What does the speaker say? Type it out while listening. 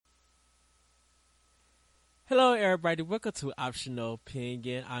Hello, everybody. Welcome to Optional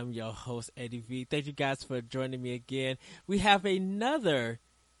Opinion. I'm your host, Eddie V. Thank you guys for joining me again. We have another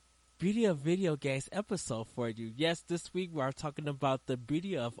Beauty of Video Games episode for you. Yes, this week we are talking about the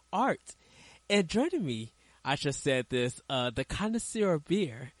beauty of art. And joining me, I just said this, the connoisseur of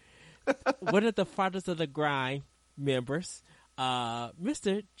beer, one of the Fathers of the Grind members,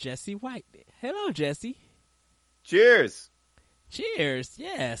 Mr. Jesse White. Hello, Jesse. Cheers. Cheers.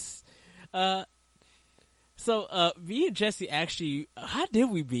 Yes. So, me and Jesse actually, how did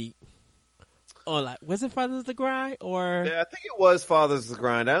we meet? Was it Fathers of the Grind or? Yeah, I think it was Fathers of the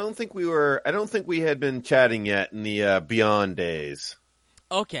Grind. I don't think we had been chatting yet in the Beyond days.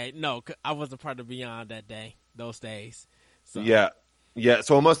 Okay, no, I wasn't part of Beyond those days. So. Yeah.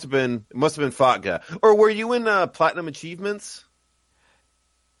 So it must have been Fatga. Or were you in Platinum Achievements?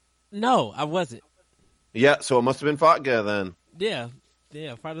 No, I wasn't. Yeah, so it must have been Fatga then.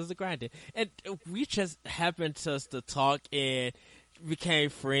 Yeah, Fathers of the Grind. And we just happened to talk and became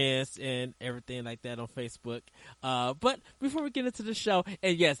friends and everything like that on Facebook. But before we get into the show,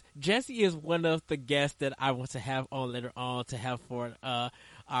 and yes, Jesse is one of the guests that I want to have on later on to have for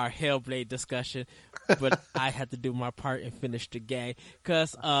our Hellblade discussion. But I had to do my part and finish the game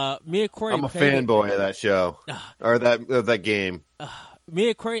because me and Corey. I'm a fanboy of that show or that game. Me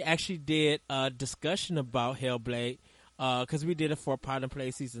and Corey actually did a discussion about Hellblade. Because we did it for Pod and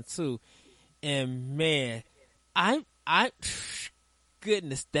Play Season 2. And man,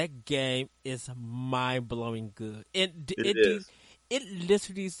 goodness, that game is mind-blowing good. It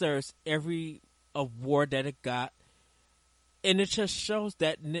literally deserves every award that it got. And it just shows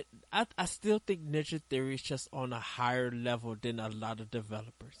that I still think Ninja Theory is just on a higher level than a lot of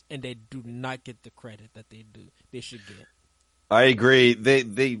developers. And they do not get the credit that they should get. I agree.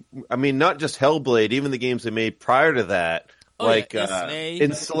 I mean, not just Hellblade, even the games they made prior to that,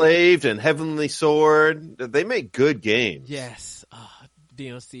 Enslaved and Heavenly Sword, they make good games. Yes.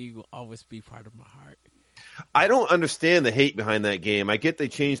 DLC will always be part of my heart. I don't understand the hate behind that game. I get they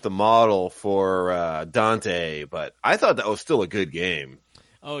changed the model for Dante, but I thought that was still a good game.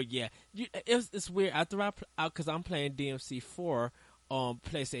 Oh, yeah. It's weird. Because I'm playing DMC4 on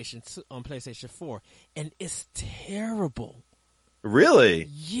PlayStation 4, and it's terrible. Really?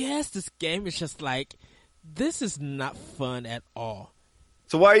 Yes, this game is just like, this is not fun at all.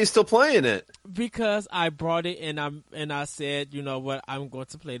 So why are you still playing it? Because I brought it and I said, you know what, I'm going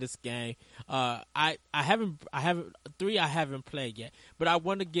to play this game. I haven't 3 I haven't played yet, but I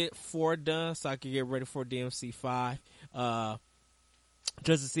want to get 4 done so I can get ready for DMC 5.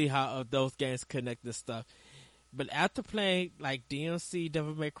 Just to see how those games connect and stuff. But after playing like DMC,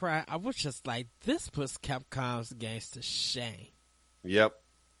 Devil May Cry, I was just like, this puts Capcom's games to shame. Yep.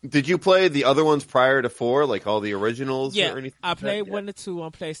 Did you play the other ones prior to 4, like all the originals? Yeah, or anything I played 1 and 2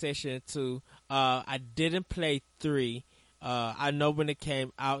 on PlayStation 2. I didn't play 3. I know when it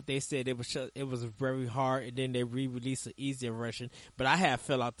came out, they said it was very hard, and then they re-released an easier version. But I had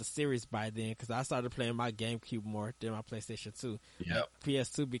fell out the series by then because I started playing my GameCube more than my PlayStation 2. Yep.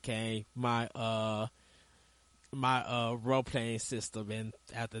 PS2 became my role playing system, and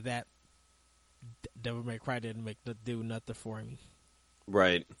after that, Devil May Cry didn't do nothing for me.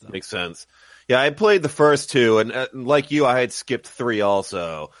 Right, so. Makes sense. Yeah, I played the first 2, and like you, I had skipped 3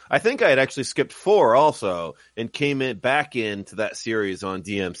 also. I think I had actually skipped 4 also, and came back into that series on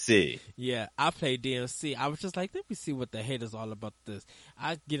DMC. Yeah, I played DMC. I was just like, let me see what the hate is all about this.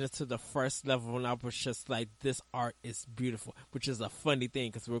 I get into the first level, and I was just like, this art is beautiful, which is a funny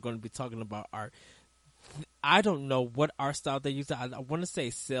thing, because we're going to be talking about art. I don't know what art style they use. I want to say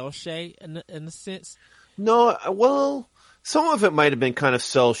cell shade in a sense. No, well, some of it might have been kind of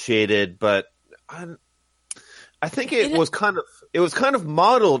cell shaded, but I think it was kind of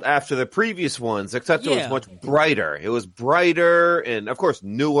modeled after the previous ones, except it was much brighter. It was brighter and, of course,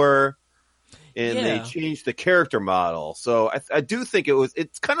 newer, and they changed the character model. So I do think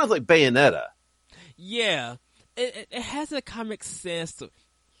it's kind of like Bayonetta. Yeah, it has a comic sense to.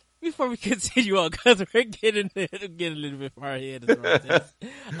 Before we continue on, because we're getting a little bit far ahead.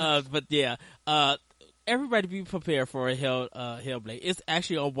 But yeah, everybody be prepared for a Hellblade. It's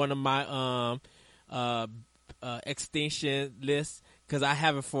actually on one of my extinction lists because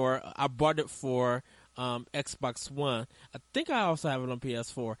I bought it for Xbox One. I think I also have it on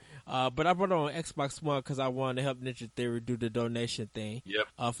PS4. But I bought it on Xbox One because I wanted to help Ninja Theory do the donation thing.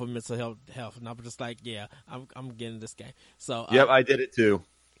 Yep. For mental health, and I was just like, yeah, I'm getting this game. So yep, I did it too.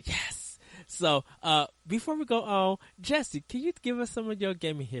 Yes. So, before we go on, Jesse, can you give us some of your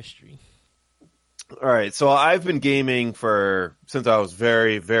gaming history? All right. So I've been gaming since I was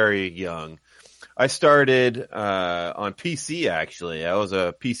very, very young. I started on PC, actually. I was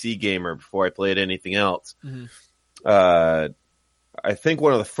a PC gamer before I played anything else. Mm-hmm. I think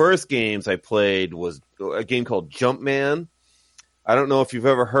one of the first games I played was a game called Jumpman. I don't know if you've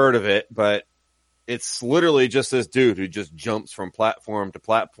ever heard of it, but it's literally just this dude who just jumps from platform to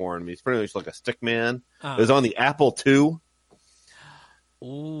platform. He's pretty much like a stick man. It was on the Apple II.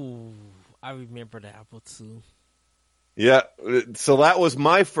 Ooh, I remember the Apple II. Yeah, so that was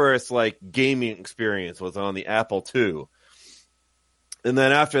my first like gaming experience, was on the Apple II. And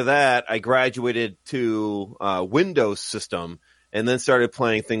then after that, I graduated to Windows system and then started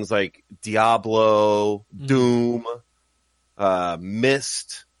playing things like Diablo, Doom,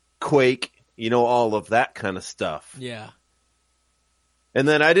 Myst, Quake, all of that kind of stuff. Yeah. And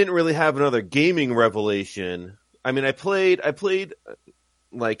then I didn't really have another gaming revelation. I mean, I played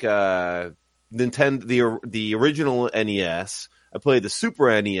like Nintendo, the original NES. I played the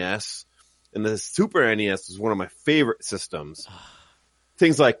Super NES, and the Super NES was one of my favorite systems.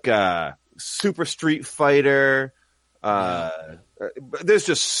 Things like Super Street Fighter. There's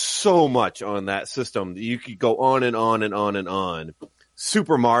just so much on that system. You could go on and on and on and on.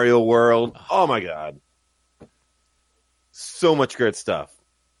 Super Mario World. Oh my God. So much good stuff.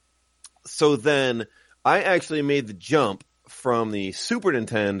 So then I actually made the jump from the Super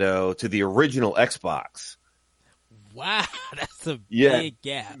Nintendo to the original Xbox. Wow, that's a big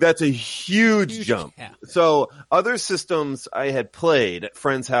gap. That's a huge jump. Gap. So other systems I had played at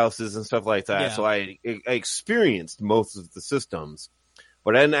friends' houses and stuff like that. Yeah. So I experienced most of the systems,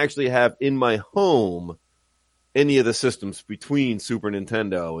 but I didn't actually have in my home any of the systems between Super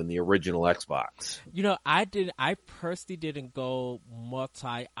Nintendo and the original Xbox. I personally didn't go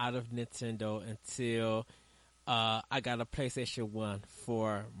multi out of Nintendo until I got a PlayStation 1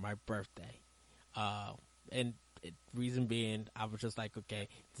 for my birthday. And reason being, I was just like, okay,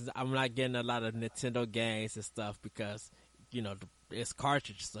 I'm not getting a lot of Nintendo games and stuff because, it's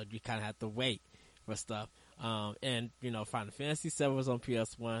cartridges, so you kind of have to wait for stuff. And Final Fantasy VII was on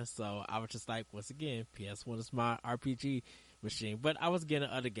PS1, so I was just like, once again, PS1 is my RPG machine. But I was getting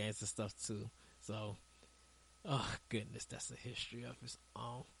other games and stuff too. So, oh goodness, that's a history of its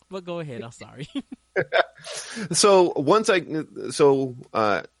own. But go ahead, I'm sorry. So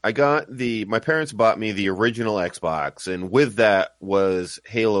I got my parents bought me the original Xbox, and with that was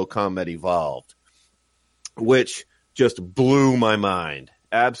Halo Combat Evolved, which just blew my mind.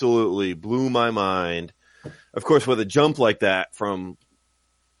 Absolutely blew my mind. Of course, with a jump like that from,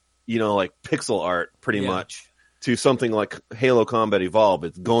 like pixel art pretty much to something like Halo Combat Evolved,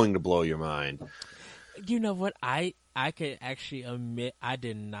 it's going to blow your mind. You know what? I can actually admit I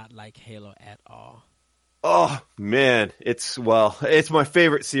did not like Halo at all. Oh man, it's my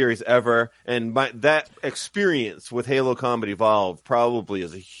favorite series ever, and that experience with Halo Combat Evolved probably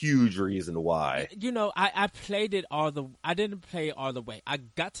is a huge reason why. I played it I didn't play it all the way. I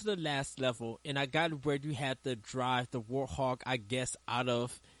got to the last level, and I got where you had to drive the Warthog, I guess, out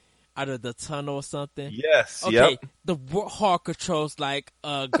of the tunnel or something. Yes. Okay. Yep. The Warthog controls like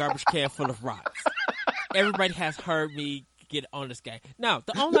a garbage can full of rocks. Everybody has heard me get on this game. Now,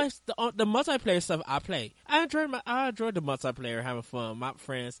 the multiplayer stuff I play, I enjoyed the multiplayer, having fun.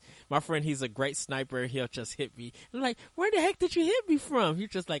 My friend, he's a great sniper. He'll just hit me. I'm like, where the heck did you hit me from? He's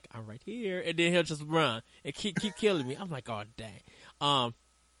just like, I'm right here, and then he'll just run and keep killing me. I'm like, oh dang.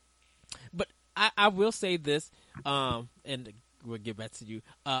 But I will say this, and we'll get back to you.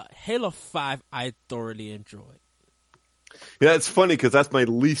 Halo 5, I thoroughly enjoyed. Yeah, it's funny because that's my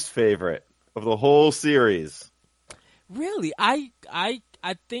least favorite of the whole series. Really, I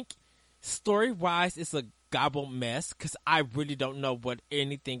think story-wise it's a gobbled mess because I really don't know what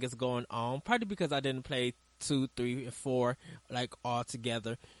anything is going on. Probably because I didn't play 2, 3, and 4 like all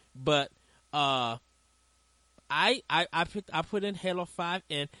together. But I put in Halo 5,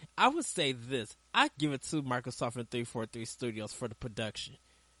 and I would say this: I give it to Microsoft and 343 Studios for the production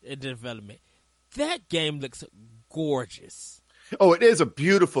and development. That game looks gorgeous. Oh, it is a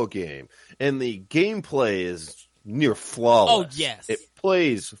beautiful game, and the gameplay is near flawless. Oh, yes. It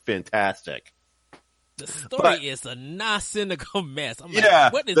plays fantastic. The story is a non-cynical mess. I'm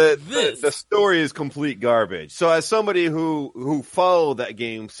like, what is this? The story is complete garbage. So as somebody who followed that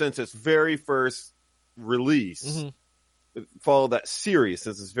game since its very first release, followed that series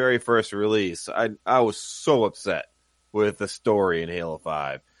since its very first release, I was so upset with the story in Halo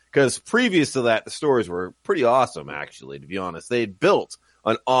 5. Because previous to that, the stories were pretty awesome, actually, to be honest. They had built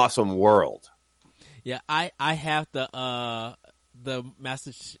an awesome world. Yeah, I have the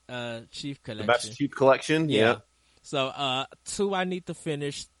Master Chief Collection. The Master Chief Collection, yeah. So 2 I need to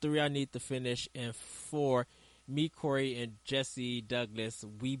finish, 3 I need to finish, and 4 me, Corey, and Jesse Douglas,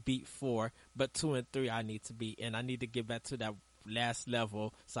 we beat 4, but 2 and 3 I need to beat, and I need to get back to that last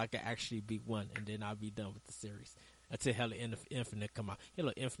level so I can actually beat 1, and then I'll be done with the series until Halo Infinite come out.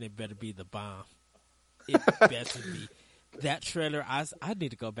 Halo Infinite better be the bomb. It better be. That trailer, I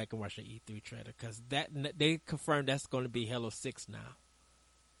need to go back and watch the E3 trailer because they confirmed that's going to be Halo 6 now.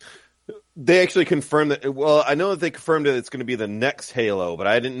 They actually confirmed that. Well, I know that they confirmed that it's going to be the next Halo, but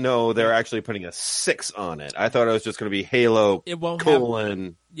I didn't know they're actually putting a 6 on it. I thought it was just going to be Halo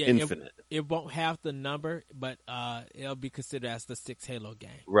Infinite. It won't have the number, but it'll be considered as the 6th Halo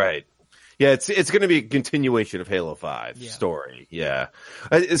game. Right. Yeah, it's going to be a continuation of Halo 5 story. Yeah.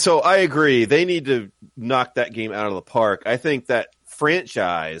 So I agree. They need to knock that game out of the park. I think that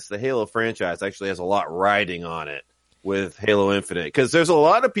franchise, the Halo franchise, actually has a lot riding on it with Halo Infinite, because there's a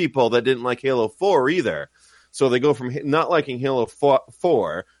lot of people that didn't like Halo 4 either. So they go from not liking Halo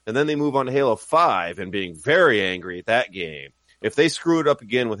 4, and then they move on to Halo 5 and being very angry at that game. If they screw it up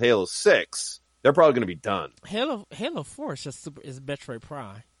again with Halo 6, they're probably going to be done. Halo 4 is just is Metroid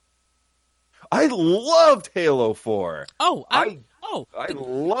Prime. I loved Halo 4. I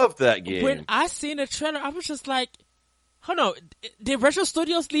loved that game. When I seen the trailer, I was just like, hold on, did Retro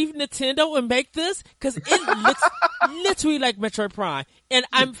Studios leave Nintendo and make this? Because it looks literally like Metroid Prime, and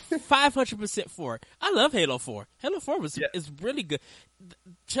I'm 500% for it. I love Halo 4. Halo 4 is really good.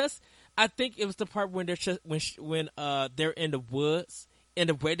 Just, I think it was the part when they're when they're in the woods, and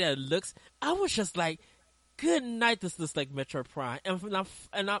the way that it looks, I was just like, good night, this looks like Metroid Prime.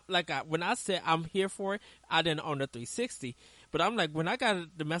 When I said I'm here for it, I didn't own the 360, but I'm like, when I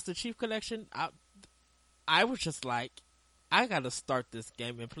got the Master Chief Collection, I was just like, I gotta start this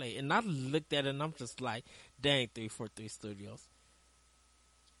game and play. And I looked at it and I'm just like, dang, 343 Studios.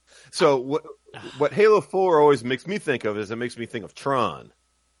 So what Halo 4 always makes me think of is it makes me think of Tron.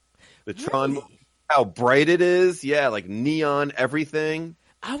 The Tron, how bright it is. Yeah, like neon everything.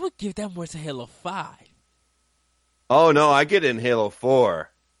 I would give that more to Halo 5. Oh no, I get it in Halo 4.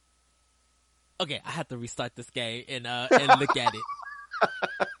 Okay, I have to restart this game and look at it.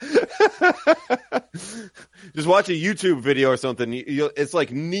 Just watch a YouTube video or something. It's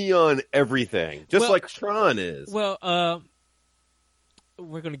like neon everything, just like Tron is. Well,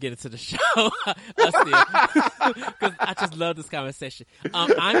 we're gonna get into the show because I just love this conversation.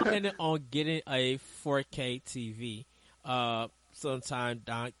 I'm planning on getting a 4K TV sometime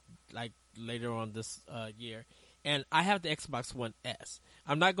down, like later on this year, and I have the Xbox One S.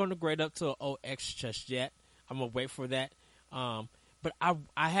 I'm not going to grade up to an OX just yet. I'm gonna wait for that. But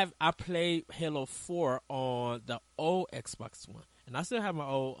I played Halo 4 on the old Xbox One, and I still have my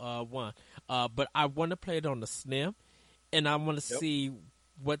old one. But I want to play it on the Slim, and I want to see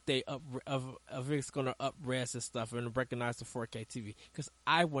what they if it's going to up-res and stuff and recognize the 4K TV, because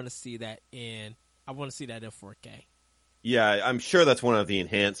I want to see that in 4K. Yeah, I'm sure that's one of the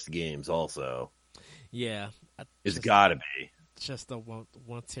enhanced games also. Yeah, it's got to be just a 1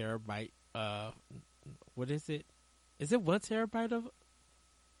 terabyte. What is it? Is it 1 terabyte of?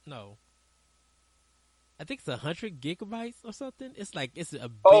 No. I think it's 100 gigabytes or something. It's a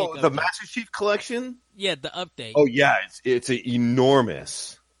big. Oh, the Master Chief Collection. Yeah, the update. Oh yeah, it's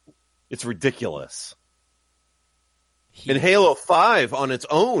enormous. It's ridiculous. And Halo 5 on its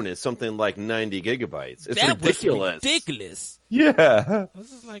own is something like 90 gigabytes. It's ridiculous. Ridiculous. Yeah. I was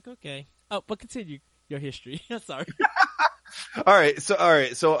just like, okay. Oh, but continue your history. Sorry. All right, so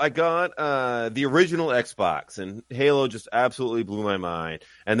I got the original Xbox, and Halo just absolutely blew my mind.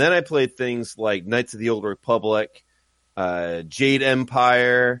 And then I played things like Knights of the Old Republic, Jade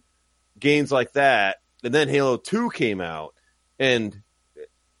Empire, games like that. And then Halo 2 came out, and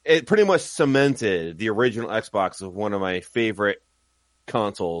it pretty much cemented the original Xbox as one of my favorite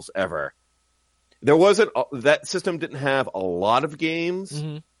consoles ever. There wasn't that system didn't have a lot of games,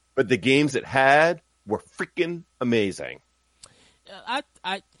 but the games it had were freaking amazing.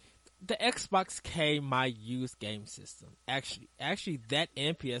 The Xbox became my used game system. Actually, that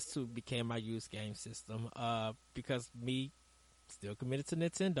and PS2 became my used game system. Because me, still committed to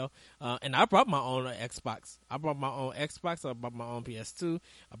Nintendo, and I brought my own Xbox. I brought my own PS2.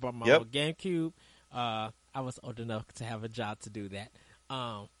 I brought my own GameCube. I was old enough to have a job to do that.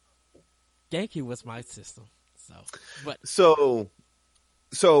 GameCube was my system. So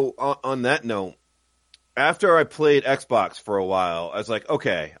on that note, after I played Xbox for a while, I was like,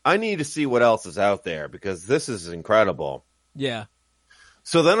 okay, I need to see what else is out there because this is incredible. Yeah.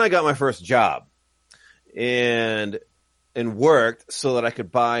 So then I got my first job and worked so that I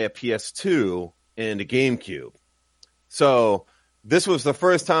could buy a PS2 and a GameCube. So this was the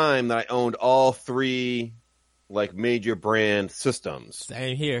first time that I owned all three major brand systems.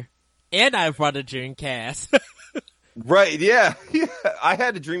 Same here. And I brought a Dreamcast. Right? Yeah, yeah. I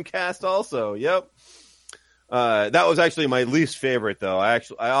had a Dreamcast also. Yep. That was actually my least favorite, though. I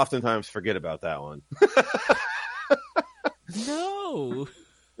oftentimes forget about that one. No.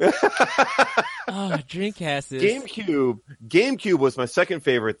 Oh, Dreamcast is GameCube was my second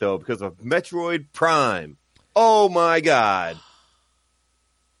favorite though because of Metroid Prime. Oh my god!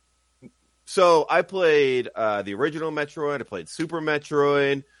 So I played the original Metroid. I played Super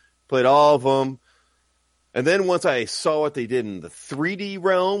Metroid. Played all of them. And then once I saw what they did in the 3D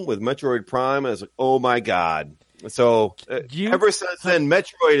realm with Metroid Prime, I was like, oh my god! So ever since then,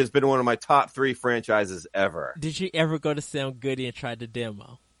 Metroid has been one of my top 3 franchises ever. Did you ever go to Sam Goody and try the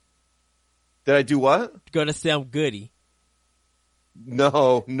demo? Did I do what? Go to Sam Goody.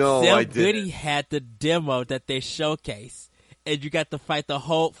 No, Sam I didn't. Goody had the demo that they showcased, and you got to fight the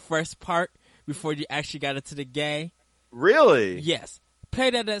whole first part before you actually got into the game. Really? Yes.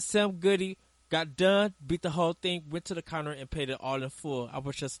 Played that at Sam Goody, got done, beat the whole thing, went to the counter and paid it all in full. I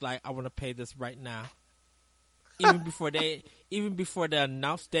was just like, I want to pay this right now. Even before the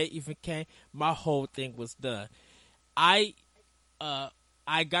announce date even came, my whole thing was done. I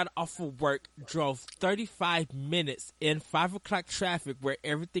got off of work, drove 35 minutes in 5 o'clock traffic where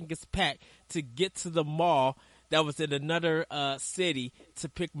everything is packed to get to the mall that was in another city to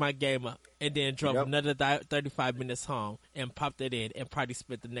pick my game up, and then drove another 35 minutes home and popped it in and probably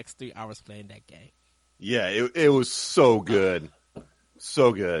spent the next 3 hours playing that game. Yeah, it was so good.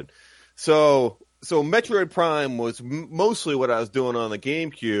 So good. So Metroid Prime was mostly what I was doing on the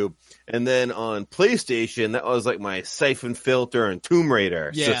GameCube, and then on PlayStation, that was like my Siphon Filter and Tomb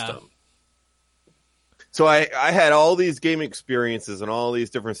Raider system. So I had all these game experiences and all these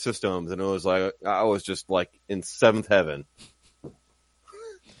different systems, and it was like I was just like in 7th heaven.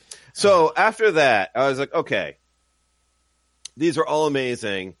 So after that, I was like, okay, these are all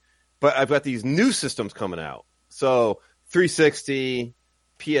amazing, but I've got these new systems coming out. So 360,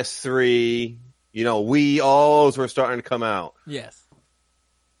 PS3, Wii, all those were starting to come out. Yes.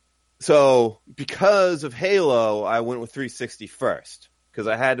 So because of Halo, I went with 360 first because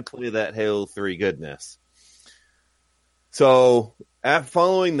I had to play that Halo 3 goodness. So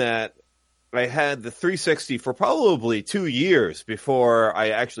following that, I had the 360 for probably 2 years before I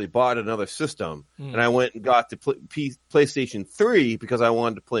actually bought another system. And I went and got the PlayStation 3 because I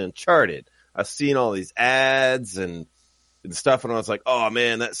wanted to play Uncharted. I was seeing all these ads and stuff, and I was like, oh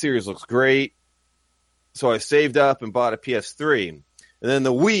man, that series looks great. So I saved up and bought a PS3. And then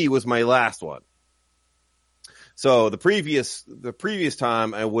the Wii was my last one. So the previous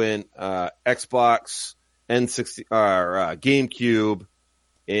time I went Xbox, N60, GameCube,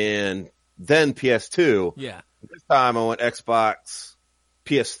 and then PS2. Yeah. This time I went Xbox,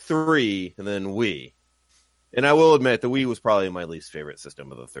 PS3, and then Wii. And I will admit, the Wii was probably my least favorite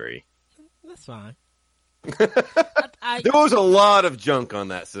system of the 3. That's fine. There was a lot of junk on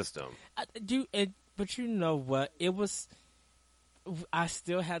that system. But you know what? I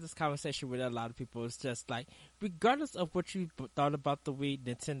still had this conversation with a lot of people. It's just like, regardless of what you thought about the Wii,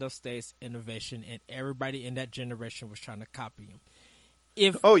 Nintendo stays innovation, and everybody in that generation was trying to copy them.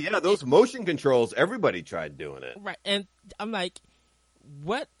 Those motion controls, everybody tried doing it. Right, and I'm like,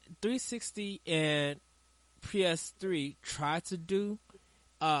 what 360 and PS3 tried to do,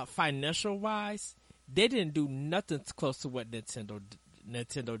 financial-wise, they didn't do nothing close to what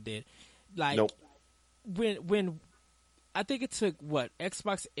Nintendo did. Like, nope. When I think it took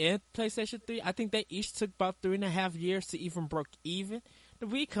Xbox and PlayStation 3, I think they each took about 3.5 years to even break even. The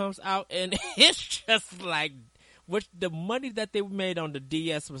Wii comes out and it's just like, the money that they made on the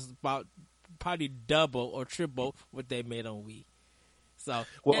DS was about probably double or triple what they made on Wii. So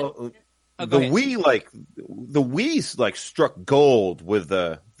the Wii's like struck gold with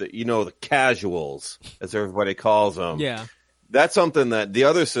the casuals, as everybody calls them. Yeah. That's something that the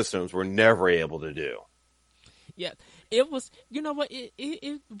other systems were never able to do. Yeah, it was. You know what?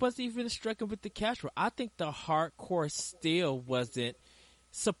 It wasn't even striking with the casual. I think the hardcore still wasn't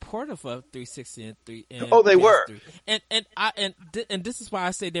supportive of 360 and 3. And oh, they PS3. Were. And this is why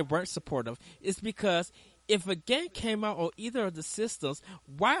I say they weren't supportive. It's because if a game came out on either of the systems,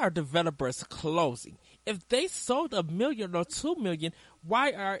 why are developers closing? If they sold 1 million or 2 million,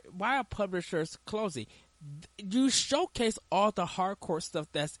 why are publishers closing? You showcase all the hardcore stuff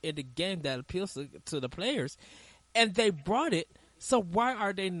that's in the game that appeals to the players, and they brought it. So why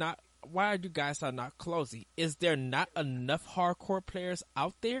are you guys not closing? Is there not enough hardcore players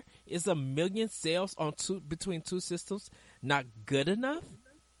out there? Is 1 million sales on between two systems not good enough?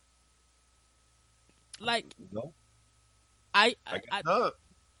 Like, no. I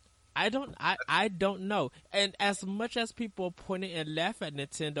I don't know. And as much as people pointing and laugh at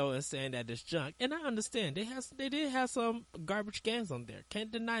Nintendo and saying that it's junk, and I understand they did have some garbage games on there.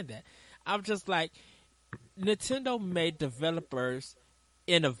 Can't deny that. I'm just like, Nintendo made developers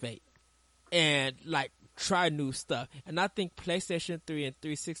innovate and like try new stuff. And I think PlayStation 3 and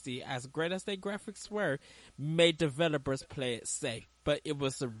 360, as great as their graphics were, made developers play it safe. But it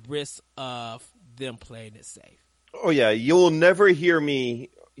was the risk of them playing it safe. Oh yeah, you'll never hear me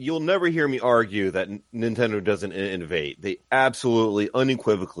argue that Nintendo doesn't innovate. They absolutely,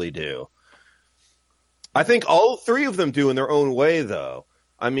 unequivocally do. I think all three of them do in their own way, though.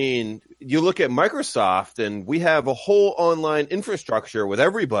 I mean, you look at Microsoft, and we have a whole online infrastructure with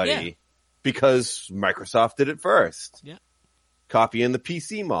everybody because Microsoft did it first. Yeah. Copying the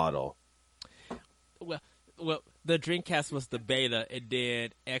PC model. Well, the Dreamcast was the beta, and then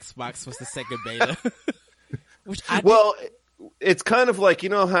Xbox was the second beta. It's kind of like, you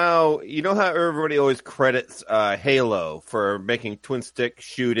know how everybody always credits Halo for making twin stick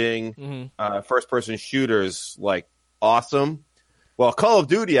shooting, first person shooters like awesome. Well, Call of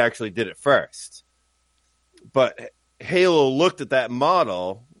Duty actually did it first, but Halo looked at that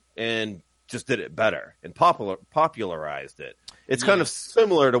model and just did it better and popularized it. It's kind of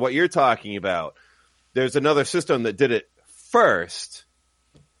similar to what you're talking about. There's another system that did it first,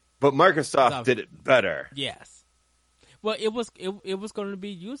 but Microsoft did it better. Yes. Well, it was going to be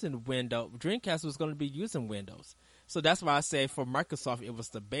using Windows. Dreamcast was going to be using Windows. So that's why I say for Microsoft it was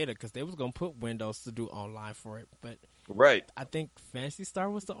the beta, because they was going to put Windows to do online for it. But right, I think Phantasy Star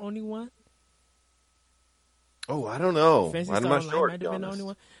was the only one. Oh, I don't know. Phantasy I'm Star not sure. might have been the only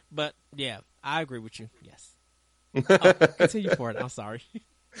one. But yeah, I agree with you. Yes. Continue for it. I'm sorry.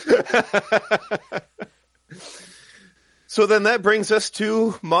 So then that brings us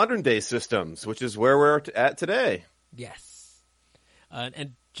to modern day systems, which is where we're at today. Yes. And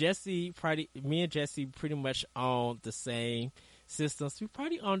me and Jesse pretty much own the same systems. We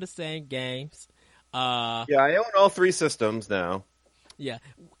probably own the same games. Yeah, I own all three systems now. Yeah,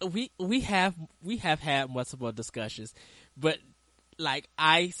 we have had multiple discussions, but like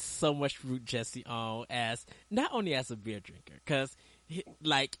I so much root Jesse on as not only as a beer drinker, because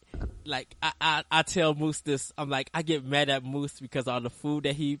like I tell Moose this. I'm like, I get mad at Moose because all the food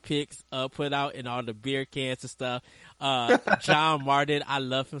that he picks put out and all the beer cans and stuff. John Martin, I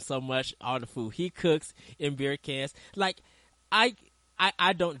love him so much. All the food he cooks in beer cans. Like I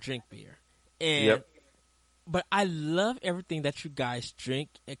don't drink beer, and but I love everything that you guys drink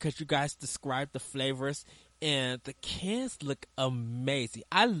because you guys describe the flavors. And the cans look amazing.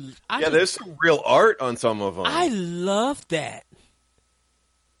 There's some real art on some of them. I love that.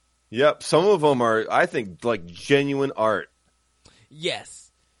 Yep, some of them are, I think, like genuine art.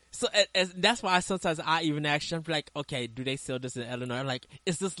 Yes. So that's why sometimes I even ask you, I'm like, okay, do they sell this in Illinois? I'm like,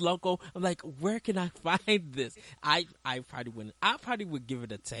 is this local? I'm like, where can I find this? I probably wouldn't. I probably would give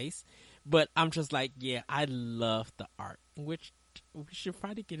it a taste, but I'm just like, yeah, I love the art, which we should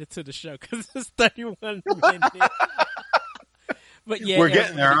probably get into the show because it's 31 minutes. But yeah, we're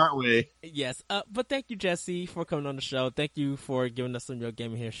getting there, aren't we? Yes. But thank you, Jesse, for coming on the show. Thank you for giving us some of your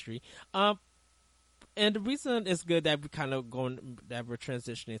gaming history. And the reason it's good that we're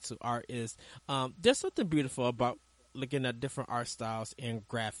transitioning to art is there's something beautiful about looking at different art styles and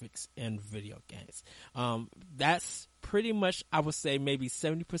graphics in video games. That's pretty much, I would say, maybe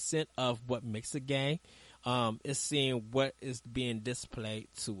 70% of what makes a game. Is seeing what is being displayed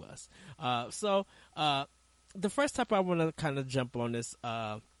to us. So the first type I want to kind of jump on is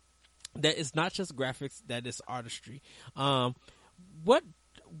that is not just graphics, that is artistry. What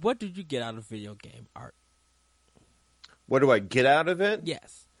did you get out of video game art? What do I get out of it?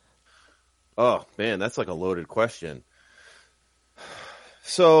 Yes. Oh man, that's like a loaded question.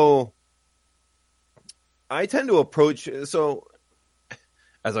 So I tend to approach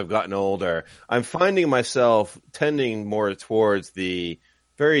as I've gotten older, I'm finding myself tending more towards the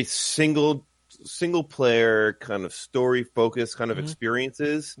very single player kind of story focused kind of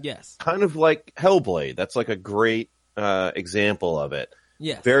experiences. Yes. Kind of like Hellblade. That's like a great example of it.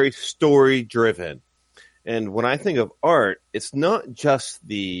 Yes. Very story driven. And when I think of art, it's not just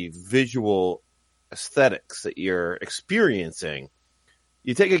the visual aesthetics that you're experiencing.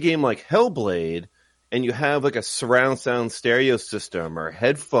 You take a game like Hellblade, and you have like a surround sound stereo system or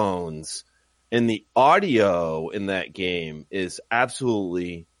headphones, and the audio in that game is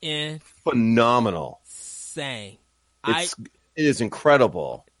absolutely phenomenal. Insane. It is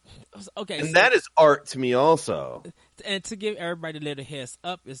incredible. Okay, and that is art to me also. And to give everybody a little heads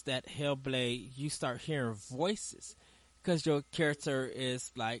up is that Hellblade, you start hearing voices because your character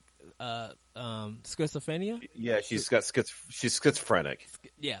is like schizophrenia. Yeah, she's schizophrenic.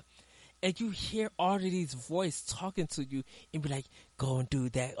 Yeah. and you hear all of these voices talking to you and be like, go and do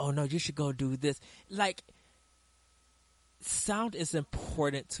that. Oh no, you should go do this. Like, sound is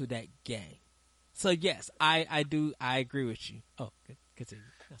important to that game. So yes, I agree with you. Oh, continue.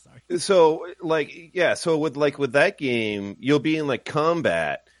 Oh, sorry. So so with that game, you'll be in like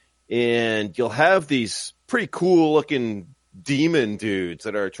combat and you'll have these pretty cool looking demon dudes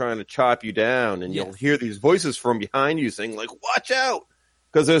that are trying to chop you down, and you'll hear these voices from behind you saying like, watch out,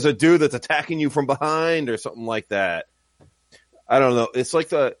 because there's a dude that's attacking you from behind or something like that. I don't know. It's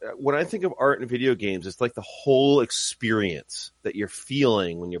like when I think of art in video games, it's like the whole experience that you're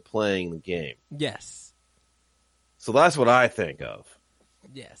feeling when you're playing the game. Yes. So that's what I think of.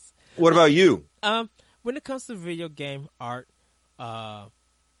 Yes. What about you? When it comes to video game art, I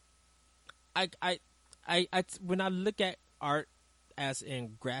when I look at art as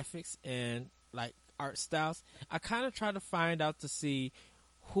in graphics and like art styles, I kind of try to find out to see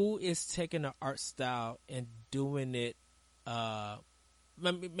who is taking the art style and doing it,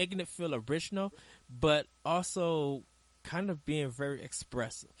 making it feel original, but also kind of being very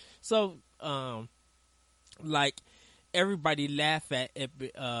expressive. So, like everybody laugh at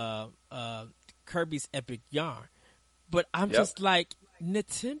Kirby's Epic Yarn, but I'm just like,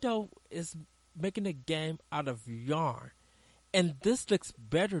 Nintendo is making a game out of yarn, and this looks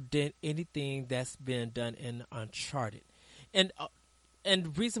better than anything that's been done in Uncharted. And the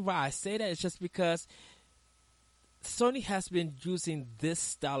reason why I say that is just because Sony has been using this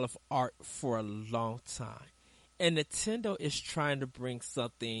style of art for a long time, and Nintendo is trying to bring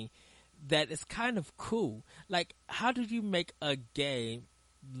something that is kind of cool. Like, how do you make a game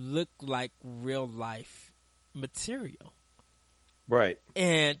look like real life material? Right.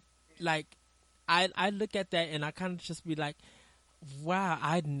 And like, I look at that and I kind of just be like, wow,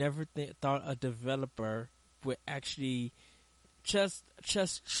 I never thought a developer would actually just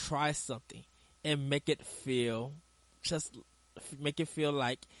try something and make it feel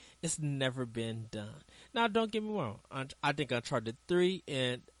like it's never been done. Now, don't get me wrong. I think Uncharted 3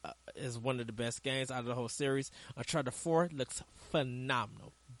 is one of the best games out of the whole series. Uncharted 4 looks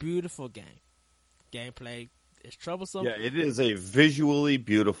phenomenal. Beautiful game. Gameplay is troublesome. Yeah, it is a visually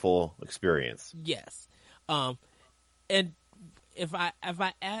beautiful experience. Yes. And if I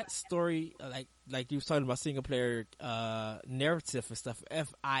add story, like you were talking about single player narrative and stuff,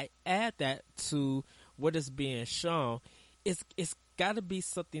 if I add that to what is being shown, it's got to be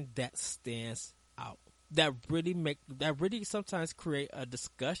something that stands out, that really sometimes create a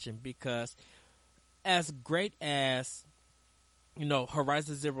discussion, because as great as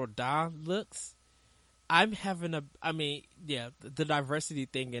Horizon Zero Dawn looks, the diversity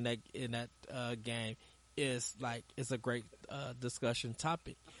thing in that game is a great discussion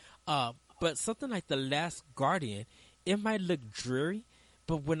topic. But something like The Last Guardian, it might look dreary,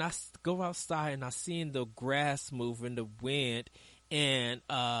 but when I go outside and I see the grass move in the wind, and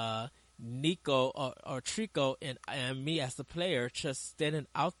Nico or Trico and me as the player just standing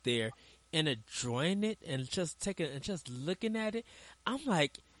out there and enjoying it and just taking and just looking at it, I'm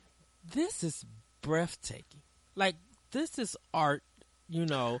like, this is breathtaking. Like, this is art,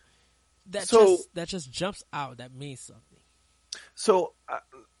 that just jumps out, that means something. So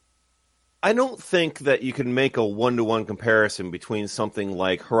I don't think that you can make a one-to-one comparison between something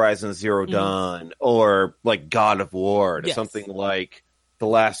like Horizon Zero Dawn or like God of War to something like The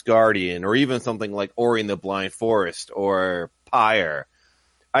Last Guardian, or even something like Ori and the Blind Forest or Pyre.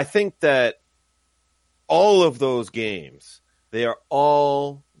 I think that all of those games, they are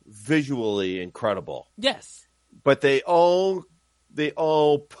all visually incredible. Yes. But they all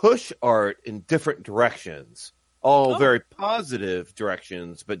push art in different directions. All very positive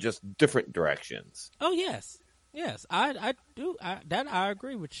directions, but just different directions. Oh, yes. Yes, I do. I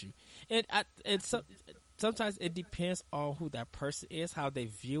agree with you. And sometimes it depends on who that person is, how they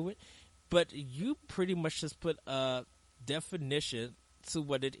view it. But you pretty much just put a definition to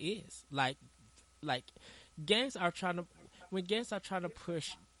what it is. Like games are trying to push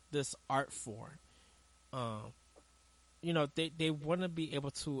this art form, they want to be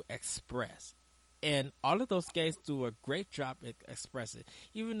able to express. And all of those games do a great job at expressing,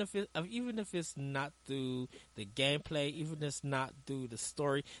 even if it's not through the gameplay, even if it's not through the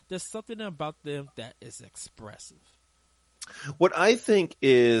story. There's something about them that is expressive. What I think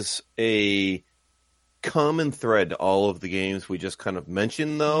is a common thread to all of the games we just kind of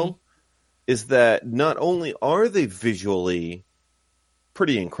mentioned, though, is that not only are they visually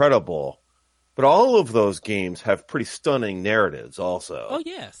pretty incredible, but all of those games have pretty stunning narratives also. Oh,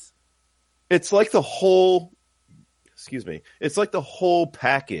 yes. It's like the whole, it's like the whole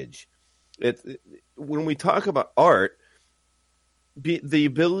package. When we talk about art, the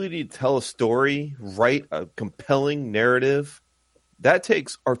ability to tell a story, write a compelling narrative, that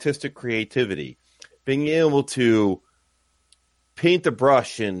takes artistic creativity. Being able to paint the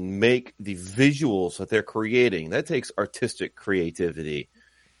brush and make the visuals that they're creating, that takes artistic creativity.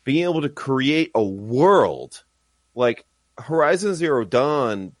 Being able to create a world like Horizon Zero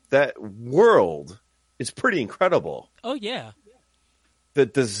Dawn, that world is pretty incredible. Oh, yeah. The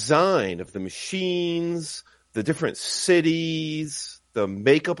design of the machines, the different cities, the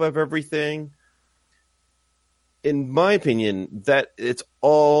makeup of everything. In my opinion, that it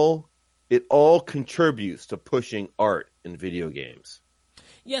all contributes to pushing art in video games.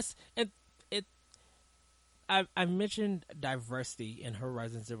 Yes, and I mentioned diversity in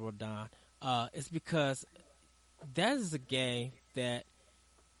Horizon Zero Dawn. It's because that is a game that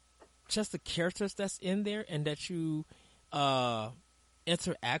just the characters that's in there and that you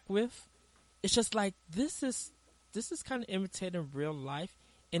interact with, it's just like this is kind of imitating real life,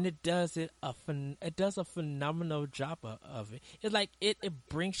 and it does a phenomenal job of it. It's like it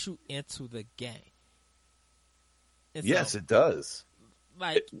brings you into the game. And yes, so, it does.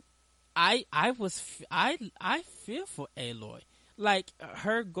 Like I feel for Aloy, like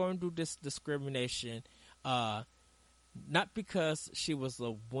her going through this discrimination, not because she was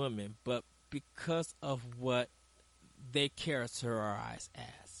a woman, but because of what they characterize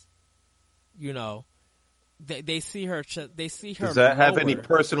as. You know, they see her. They see her. Does that have any lower.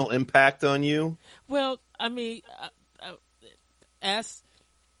 personal impact on you? Well, I mean, as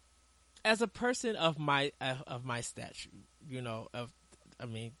a person of my stature, you know,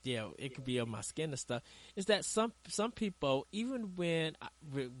 it could be on my skin and stuff. Is that some people, even when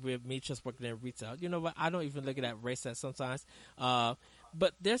with me just working in retail, you know what? I don't even look at that race at sometimes.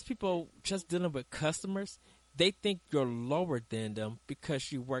 But there's people just dealing with customers. They think you're lower than them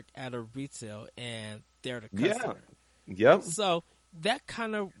because you work at a retail and they're the customer. Yeah. Yep. So that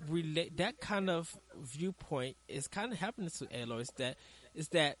kind of viewpoint is kind of happening to Aloy. Is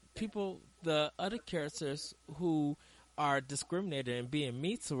that people, the other characters who are discriminated and being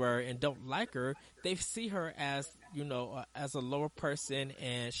mean to her and don't like her, they see her as, you know, as a lower person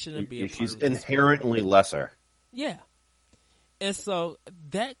and shouldn't be. She's inherently lesser. Yeah. And so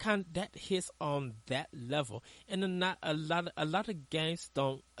that hits on that level, and then not a lot of games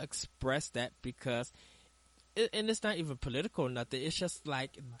don't express that because, and it's not even political or nothing. It's just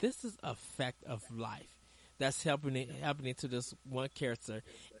like this is a fact of life that's happening to this one character,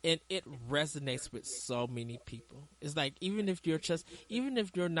 and it resonates with so many people. It's like even if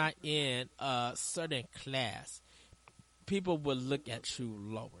you're not in a certain class, people will look at you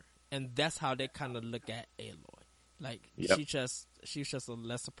lower, and that's how they kind of look at Aloy. Like she's just a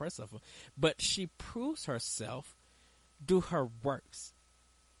lesser person, but she proves herself through her works,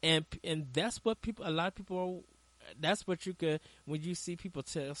 and that's what a lot of people. That's what you could, when you see people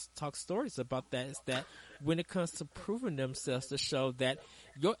talk stories about that, is that when it comes to proving themselves, to show that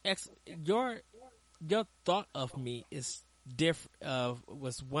your thought of me is different,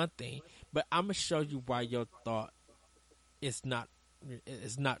 was one thing, but I'm gonna show you why your thought is not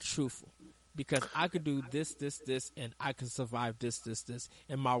truthful. Because I could do this, and I can survive this,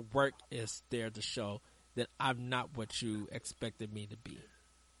 and my work is there to show that I'm not what you expected me to be.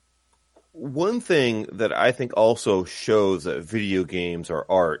 One thing that I think also shows that video games are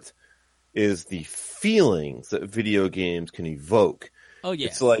art is the feelings that video games can evoke. Oh,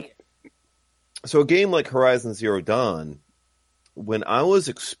 yes. It's like, so a game like Horizon Zero Dawn, when I was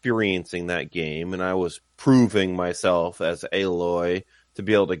experiencing that game and I was proving myself as Aloy to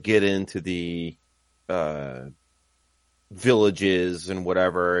be able to get into the villages and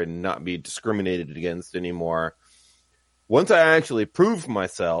whatever and not be discriminated against anymore. Once I actually proved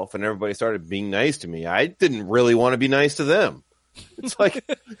myself and everybody started being nice to me, I didn't really want to be nice to them. It's like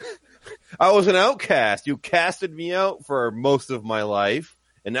I was an outcast. You casted me out for most of my life,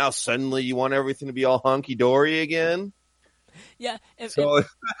 and now suddenly you want everything to be all hunky-dory again? Yeah. So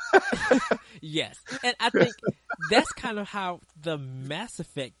yes. And I think that's kind of how the Mass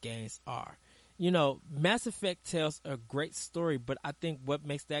Effect games are. You know, Mass Effect tells a great story, but I think what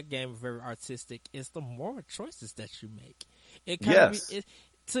makes that game very artistic is the moral choices that you make.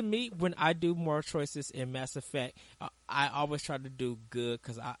 To me, when I do moral choices in Mass Effect, I always try to do good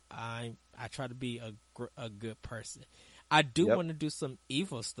because I try to be a good person. I do want to do some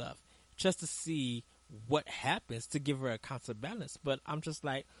evil stuff just to see what happens, to give her a counterbalance. But I'm just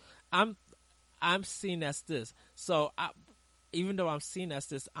like, I'm seen as this. So even though I'm seen as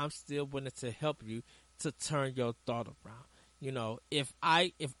this, I'm still willing to help you to turn your thought around. You know, if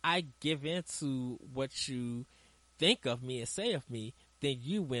I give in to what you think of me and say of me, then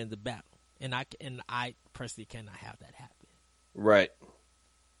you win the battle. And I personally cannot have that happen. Right.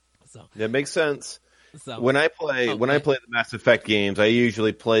 So that makes sense. So when I play the Mass Effect games, I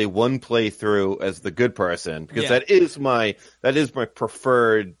usually play one playthrough as the good person because that is my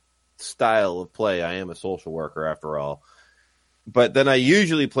preferred style of play. I am a social worker after all. But then I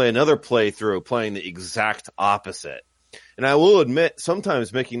usually play another playthrough playing the exact opposite. And I will admit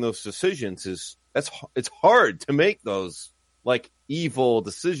sometimes making those decisions it's hard to make those like evil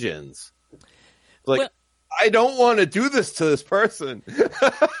decisions. Like I don't want to do this to this person.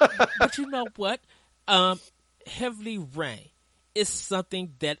 But you know what? Heavenly Rain is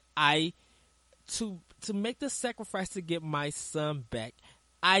something that to make the sacrifice to get my son back,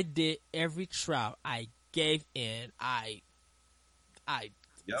 I did every trial. I gave in.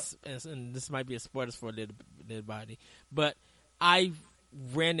 And this might be a spoiler for a little body, but I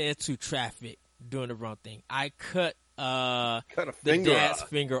ran into traffic doing the wrong thing. I cut the dad's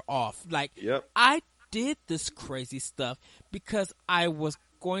finger off. Like, I did this crazy stuff because I was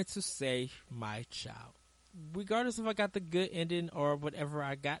going to save my child. Regardless if I got the good ending or whatever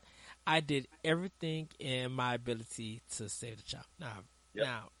I got, I did everything in my ability to save the child.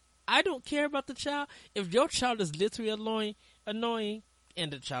 Now, I don't care about the child. If your child is literally annoying,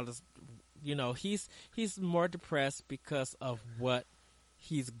 and the child is, he's more depressed because of what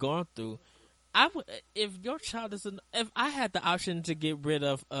he's gone through. If your child is, if I had the option to get rid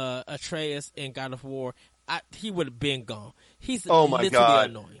of Atreus in God of War, he would have been gone. He's literally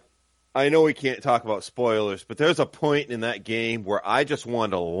annoying. I know we can't talk about spoilers, but there's a point in that game where I just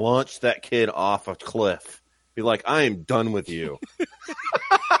wanted to launch that kid off a cliff. Be like, I am done with you.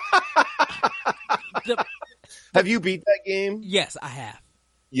 Have you beat that game? Yes, I have.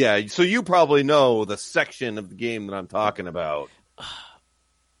 Yeah, so you probably know the section of the game that I'm talking about.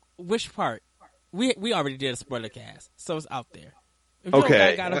 Which part? We already did a spoiler cast, so it's out there. If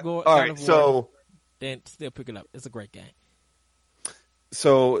okay. All right, so then still pick it up. It's a great game.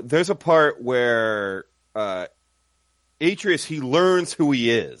 So there's a part where Atreus, he learns who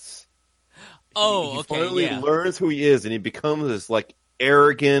he is. He finally learns who he is, and he becomes this like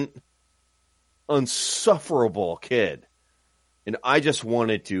arrogant, unsufferable kid. And I just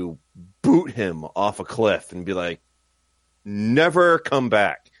wanted to boot him off a cliff and be like, never come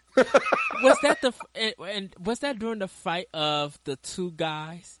back. Was that during the fight of the two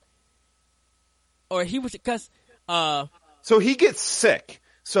guys? Or he was, because so he gets sick.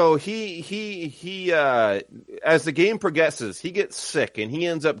 So he as the game progresses, he gets sick and he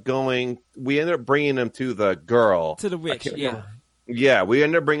ends up we ended up bringing him to the girl. To the witch, yeah. Yeah, we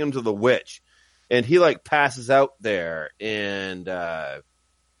ended up bringing him to the witch. And he like passes out there, and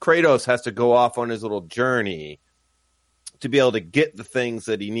Kratos has to go off on his little journey to be able to get the things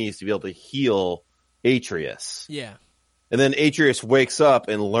that he needs to be able to heal Atreus. Yeah. And then Atreus wakes up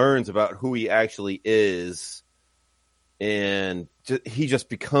and learns about who he actually is, and he just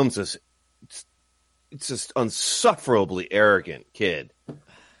becomes this unsufferably arrogant kid.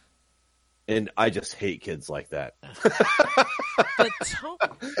 And I just hate kids like that.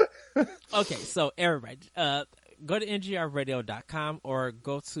 Okay, so everybody, go to ngrradio.com or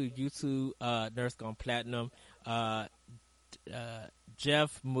go to YouTube, Nerds Gone Platinum.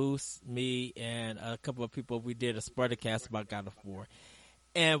 Jeff, Moose, me, and a couple of people, we did a Spartacast about God of War.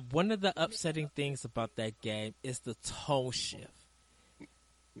 And one of the upsetting things about that game is the tone shift.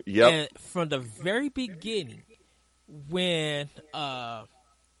 Yep. And from the very beginning, when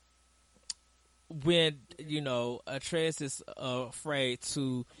Atreus is afraid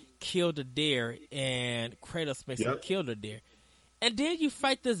to kill the deer, and Kratos makes him kill the deer, and then you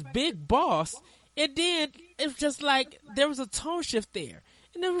fight this big boss, and then it's just like there was a tone shift there,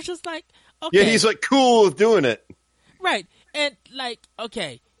 and it was just like, okay, yeah, he's like cool with doing it, right? And like,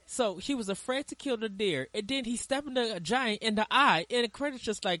 okay, so he was afraid to kill the deer, and then he stabbed a giant in the eye, and Kratos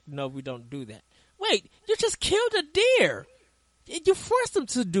just like, no, we don't do that. Wait, you just killed a deer. You forced him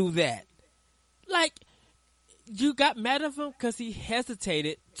to do that. Like, you got mad at him because he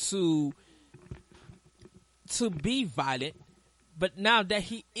hesitated to be violent, but now that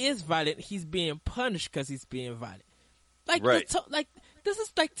he is violent, he's being punished because he's being violent. Like, right. This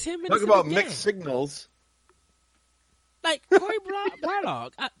is like 10 minutes. Talk about mixed signals. Like, Cory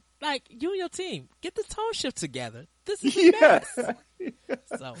Barlog, like, you and your team, get the tone shift together. This is a mess.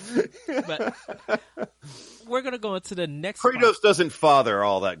 So, but we're gonna go into the next. Kratos part. Doesn't father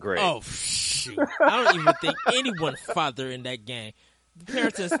all that great. Oh shoot! I don't even think anyone father in that game.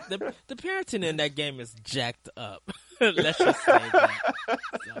 The parenting in that game is jacked up. Let's just say that.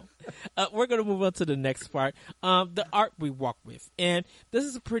 So, we're gonna move on to the next part. The art we walk with, and this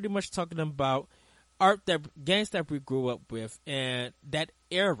is pretty much talking about games that we grew up with, and that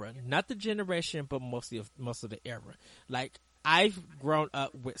era, not the generation, but most of the era. Like, I've grown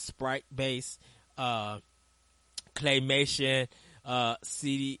up with sprite based claymation,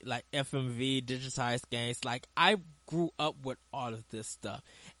 CD like FMV digitized games. Like I grew up with all of this stuff,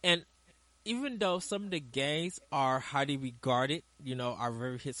 and even though some of the games are highly regarded, are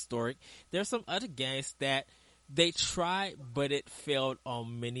very historic, there's some other games that they tried, but it failed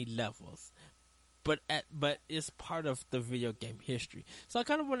on many levels. But it's part of the video game history. So I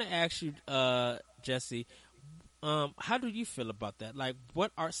kind of want to ask you, Jesse, how do you feel about that? Like,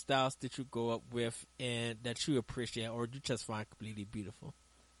 what art styles did you grow up with and that you appreciate, or you just find completely beautiful?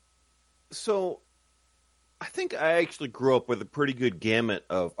 So, I think I actually grew up with a pretty good gamut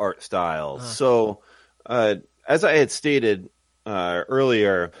of art styles. So, as I had stated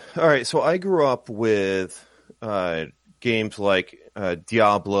earlier, all right, so I grew up with games like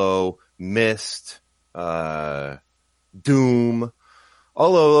Diablo, Myst, Doom,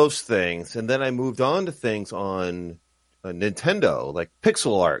 all of those things. And then I moved on to things on Nintendo, like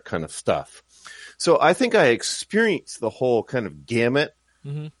pixel art kind of stuff. So I think I experienced the whole kind of gamut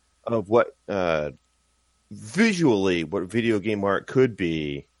of what visually what video game art could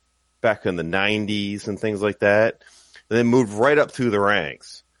be back in the 90s and things like that, and then moved right up through the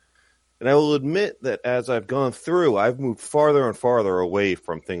ranks. And I will admit that as I've gone through, I've moved farther and farther away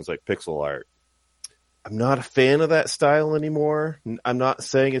from things like pixel art. I'm not a fan of that style anymore. I'm not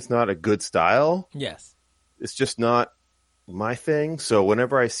saying it's not a good style. Yes. It's just not my thing. So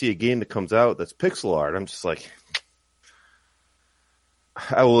whenever I see a game that comes out that's pixel art, I'm just like,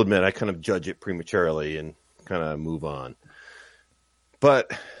 I will admit I kind of judge it prematurely and kind of move on.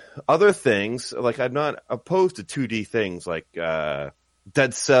 But other things, like I'm not opposed to 2D things like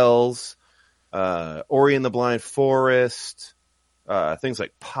Dead Cells, Ori and the Blind Forest, things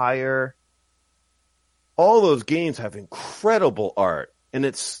like Pyre. All those games have incredible art, and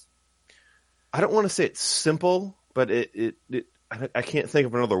I don't want to say it's simple, but I can't think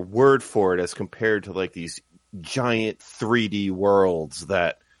of another word for it as compared to like these giant 3D worlds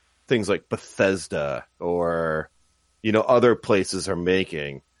that things like Bethesda or, other places are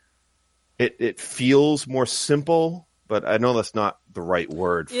making. It feels more simple, but I know that's not the right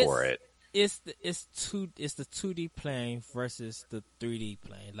word for it. It's the 2D plane versus the 3D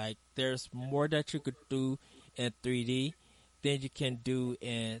plane. Like there's more that you could do in 3D than you can do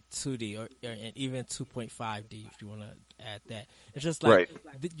in 2D or and even 2.5D if you want to add that. It's just like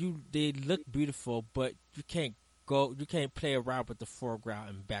they look beautiful, but you can't play around with the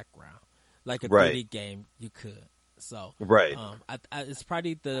foreground and background like a 3D game you could. So it's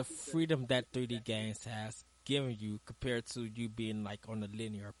probably the freedom that 3D games has given you compared to you being like on a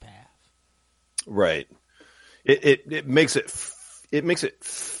linear path. Right. It makes it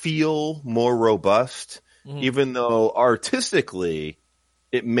feel more robust, even though artistically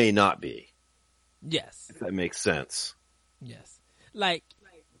it may not be. Yes. If that makes sense. Yes. Like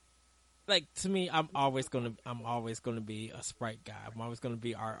to me, I'm always gonna be a sprite guy. I'm always gonna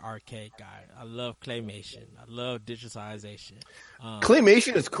be our arcade guy. I love claymation. I love digitization.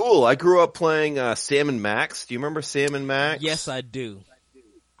 Claymation is cool. I grew up playing Sam & Max. Do you remember Sam & Max? Yes, I do.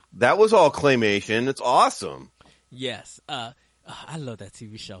 That was all claymation. It's awesome. Yes. I love that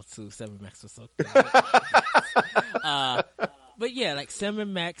TV show too. Sam & Max was so good. But yeah, like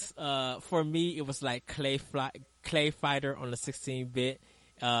Sam & Max, for me, it was like Clay Fighter on the 16-bit,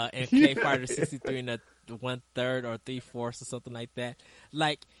 and Clay Fighter 63 in the 1/3 or 3/4 or something like that.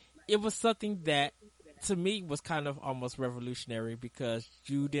 Like, it was something that, to me, was kind of almost revolutionary because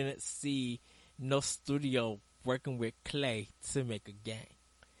you didn't see no studio working with clay to make a game.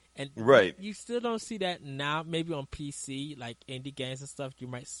 And you still don't see that now. Maybe on PC, like indie games and stuff, you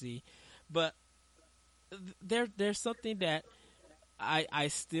might see. But there's something that I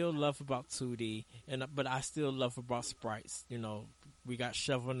still love about 2D, but I still love about sprites. We got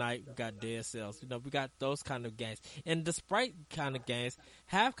Shovel Knight, we got Dead Cells. We got those kind of games. And the sprite kind of games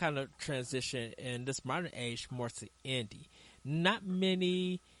have kind of transitioned in this modern age more to indie. Not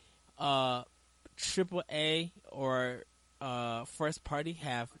many AAA or first party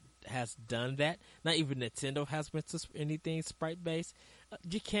has done that. Not even Nintendo has been to anything sprite based.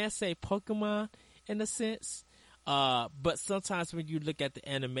 You can't say Pokemon in a sense, but sometimes when you look at the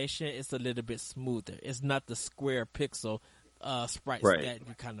animation, it's a little bit smoother. It's not the square pixel sprites that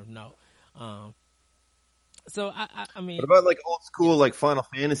you kind of know. So I mean, what about like old school like Final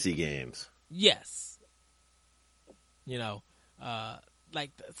Fantasy games? Yes,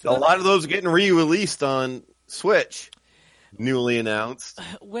 like a lot of those are getting re-released on Switch. Newly announced.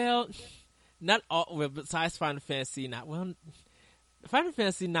 Well, not all. Well, besides Final Fantasy, Final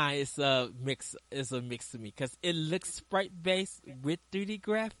Fantasy 9 is a mix to me because it looks sprite based with 3D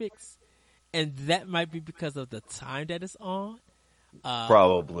graphics, and that might be because of the time that it's on.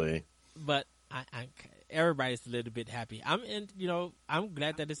 Probably. But everybody's a little bit happy. I'm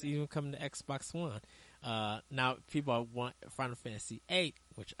glad that it's even coming to Xbox One. Now people want Final Fantasy VIII,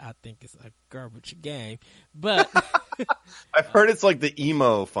 which I think is a garbage game, but I've heard it's like the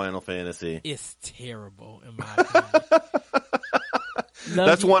emo Final Fantasy. It's terrible in my opinion.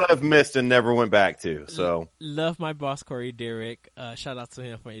 That's one I've missed and never went back to. So love my boss Corey Derrick. Shout out to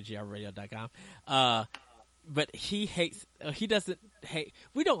him from agrradio.com. But he hates. He doesn't hate.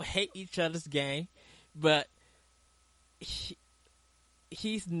 We don't hate each other's game, but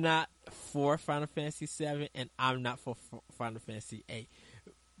he's not for Final Fantasy VII, and I'm not for Final Fantasy VIII.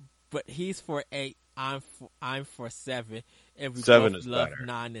 But he's for 8. I'm for 7, and we 7 both is love better.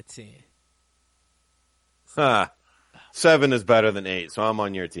 9 and 10. 7 is better than 8, so I'm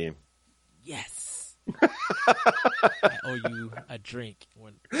on your team. Yes. I owe you a drink.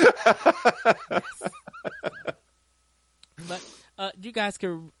 Yes. But you guys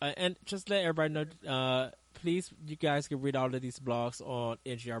can, and just let everybody know, please, you guys can read all of these blogs on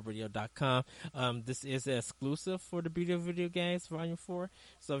ngrradio.com. This is exclusive for the Beauty of Video Games Volume 4.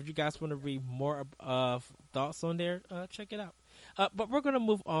 So if you guys want to read more thoughts on there, check it out. But we're going to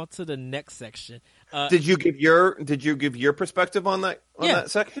move on to the next section. Did you give your perspective on that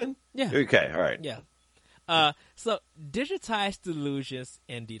that section? Yeah. Okay. All right. Yeah. So digitized delusions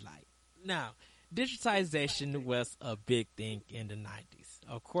and delight. Now, digitization was a big thing in the 90s.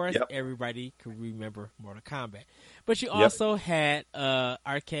 Of course, everybody could remember Mortal Kombat. But you also had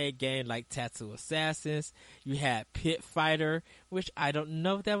arcade game like Tattoo Assassins. You had Pit Fighter, which I don't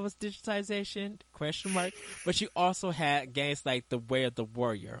know if that was digitization, ? But you also had games like The Way of the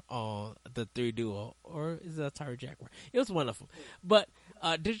Warrior on the 3DO, or is it Atari Jaguar? It was wonderful. But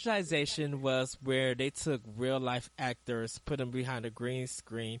digitization was where they took real-life actors, put them behind a green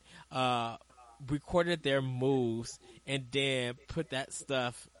screen, recorded their moves, and then put that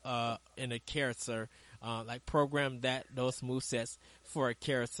stuff in a character, like programmed those movesets for a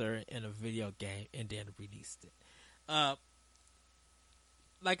character in a video game, and then released it.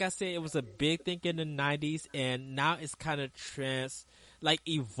 Like I said, it was a big thing in the 90s, and now it's kind of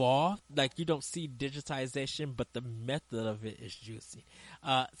evolved. Like, you don't see digitization, but the method of it is juicy.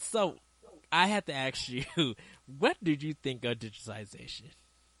 So I had to ask you, what did you think of digitization?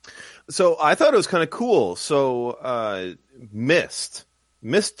 So I thought it was kind of cool. So Myst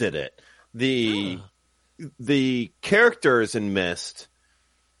did it. The characters in Myst,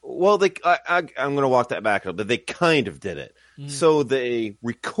 well, I'm going to walk that back a little bit. They kind of did it. Mm-hmm. So they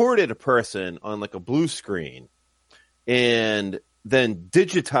recorded a person on like a blue screen and then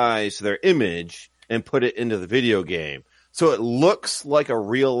digitized their image and put it into the video game. So it looks like a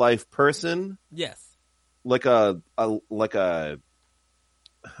real life person. Yes. Like a I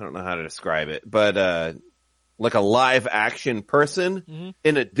don't know how to describe it, but like a live action person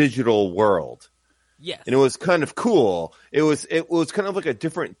in a digital world. Yes. And it was kind of cool. It was kind of like a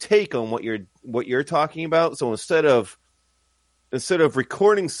different take on what you're talking about. So instead of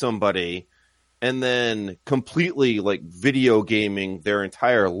recording somebody and then completely like video gaming their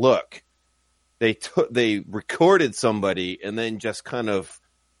entire look, they recorded somebody and then just kind of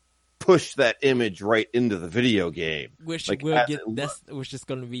push that image right into the video game. Which like, we'll get. Which is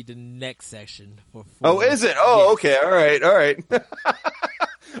going to be the next section for. Oh, is it? Oh, yes. Okay. All right.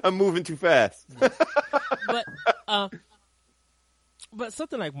 I'm moving too fast. But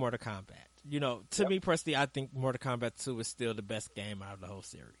something like Mortal Kombat, to me personally, I think Mortal Kombat 2 is still the best game out of the whole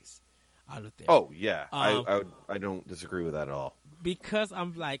series. Out of there. Oh yeah, I don't disagree with that at all. Because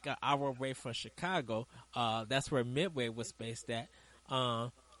I'm like an hour away from Chicago. That's where Midway was based at.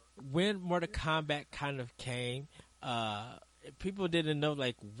 When Mortal Kombat kind of came, people didn't know,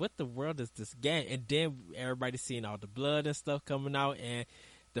 like, what the world is this game? And then everybody seeing all the blood and stuff coming out and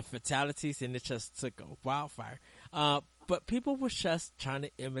the fatalities, and it just took a wildfire. But people were just trying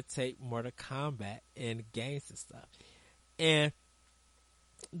to imitate Mortal Kombat in games and stuff. And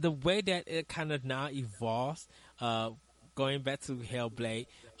the way that it kind of now evolves, going back to Hellblade,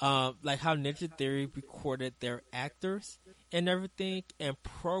 like how Ninja Theory recorded their actors and everything and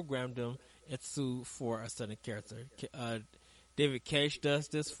programmed them for a certain character. David Cage does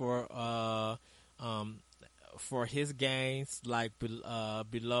this for his games, like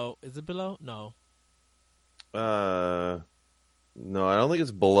Below. Is it Below? No. No, I don't think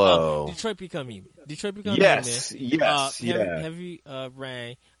it's Below. Detroit Become Human. Yes, yes, Heavy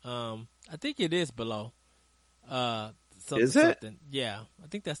Rain. I think it is Below. Is it? Something. Yeah, I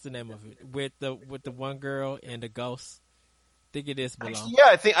think that's the name of it. With the one girl and the ghost. I think it is Below.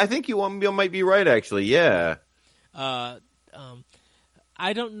 Yeah, I think you might be right. Actually, yeah. I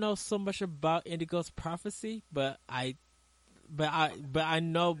I don't know so much about Indigo's Prophecy, but I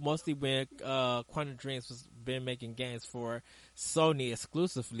know mostly when Quantum Dreams was been making games for Sony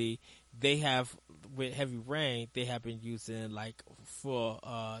exclusively, they have with Heavy Rain they have been using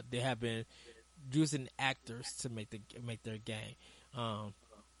they have been using actors to make their game.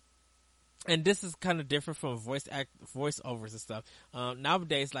 And this is kind of different from voiceovers and stuff.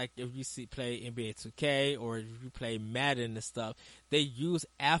 Nowadays, like if you play NBA 2K or if you play Madden and stuff, they use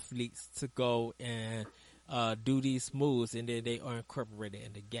athletes to go and do these moves, and then they are incorporated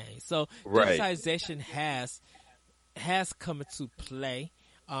in the game. So digitization has come into play,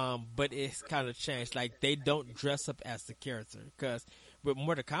 but it's kind of changed. Like they don't dress up as the character, because with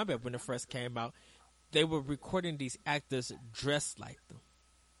Mortal Kombat when it first came out, they were recording these actors dressed like them.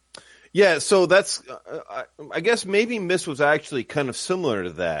 Yeah, so that's I guess maybe Myst was actually kind of similar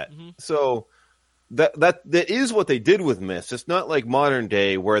to that. Mm-hmm. So that is what they did with Myst. It's not like modern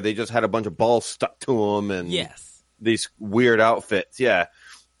day where they just had a bunch of balls stuck to them and these weird outfits. Yeah,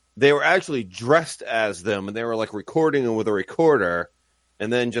 they were actually dressed as them, and they were like recording them with a recorder,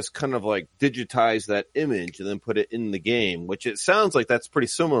 and then just kind of like digitize that image and then put it in the game. Which it sounds like that's pretty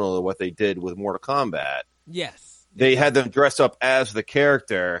similar to what they did with Mortal Kombat. Yes, they had them dress up as the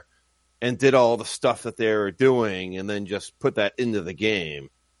character and did all the stuff that they were doing, and then just put that into the game.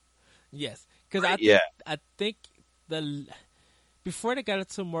 Yes, because I think before they got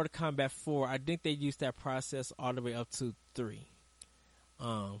into Mortal Kombat 4, I think they used that process all the way up to 3.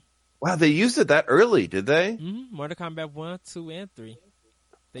 Wow, they used it that early, did they? Mm-hmm. Mortal Kombat 1, 2, and 3,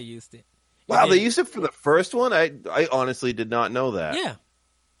 they used it. Wow, they used it for the first one? I honestly did not know that. Yeah,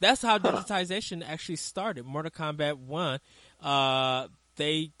 that's how digitization actually started. Mortal Kombat 1,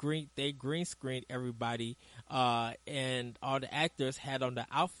 they green screened everybody, and all the actors had on the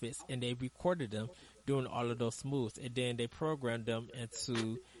outfits, and they recorded them doing all of those moves, and then they programmed them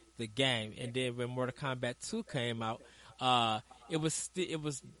into the game. And then when Mortal Kombat 2 came out, it was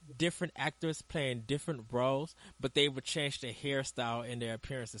different actors playing different roles, but they would change their hairstyle and their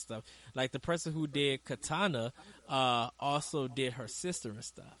appearance and stuff. Like the person who did Katana also did her sister and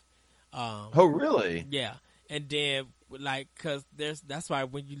stuff. Oh, really? Yeah. And then, cause that's why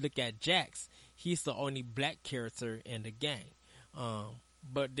when you look at Jax, he's the only black character in the game.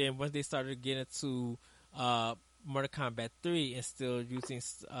 But then when they started getting to Mortal Kombat 3 and still using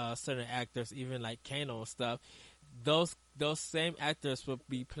certain actors, even like Kano and stuff, those same actors would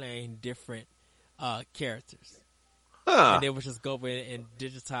be playing different characters, and they would just go in and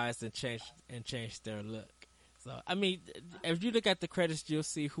digitize and change their look. So, I mean, if you look at the credits, you'll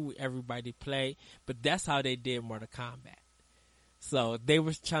see who everybody played, but that's how they did Mortal Kombat. So, they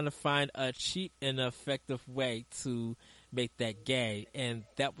were trying to find a cheap and effective way to make that game, and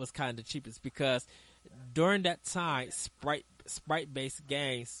that was kind of the cheapest, because during that time, sprite-based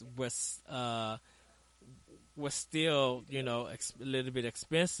games was still, a little bit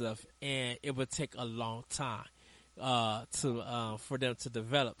expensive, and it would take a long time for them to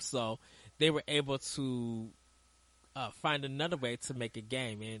develop. So, they were able to find another way to make a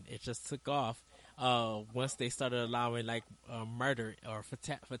game, and it just took off once they started allowing murder or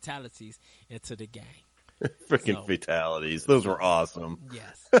fatalities into the game. Freaking fatalities. Those were awesome.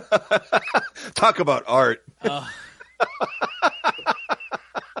 Yes. Talk about art.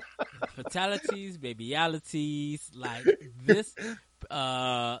 Fatalities, babyalities, like this,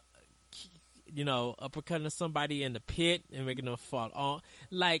 uppercutting somebody in the pit and making them fall on.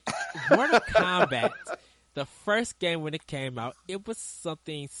 Like Mortal Kombat, the first game when it came out, it was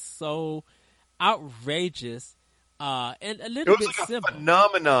something so outrageous and a little bit simple. It was like a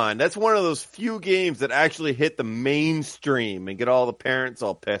phenomenon. That's one of those few games that actually hit the mainstream and get all the parents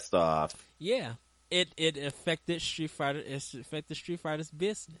all pissed off. Yeah, it affected Street Fighter. It affected Street Fighter's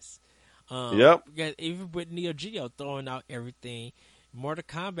business. Yep. Because even with Neo Geo throwing out everything, Mortal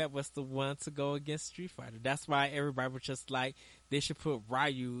Kombat was the one to go against Street Fighter. That's why everybody was just like, they should put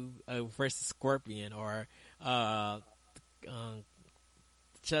Ryu versus Scorpion, or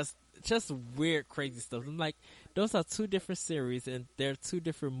just weird, crazy stuff. I'm like, those are two different series, and they're two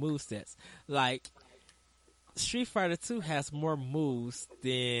different movesets. Like, Street Fighter 2 has more moves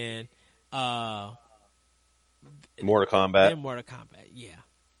than Mortal Kombat. Yeah.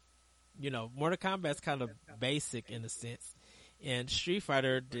 Mortal Kombat's kind of basic in a sense. And Street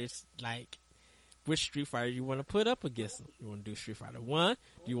Fighter, there's like, which Street Fighter you want to put up against them? You want to do Street Fighter 1?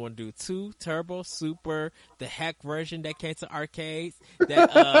 Do you want to do 2, Turbo, Super, the hack version that came to arcades that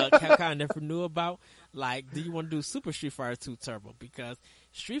Capcom never knew about? Like, do you want to do Super Street Fighter 2 Turbo? Because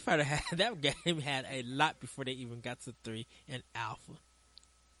Street Fighter that game had a lot before they even got to 3 and Alpha.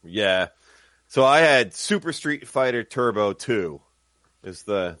 Yeah. So I had Super Street Fighter Turbo 2. is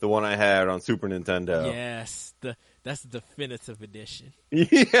the one I had on Super Nintendo. Yes, that's the definitive edition.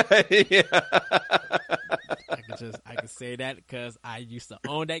 Yeah, yeah. I can say that because I used to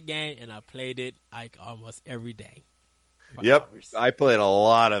own that game and I played it like almost every day. Yep, hours. I played a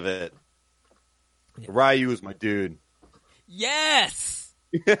lot of it. Yeah. Ryu was my dude. Yes.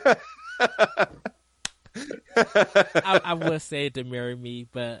 I would say to marry me,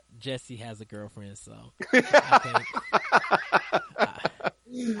 but Jesse has a girlfriend, so I think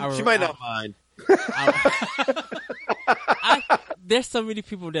she might not mind. There's so many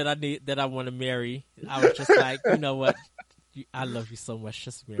people that I want to marry. I was just like, you know what? I love you so much.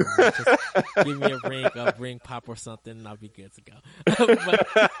 Just marry me. Just give me a ring pop or something, and I'll be good to go. But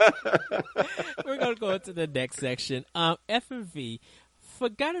we're gonna go into the next section. FMV,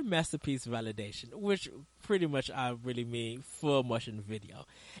 Forgotten Masterpiece Validation, which pretty much I really mean full motion video.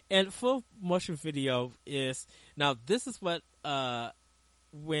 And full motion video is, now this is what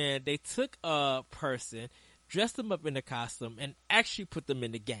when they took a person, dressed them up in a costume, and actually put them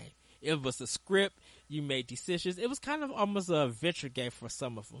in the game. It was a script. You made decisions. It was kind of almost a adventure game for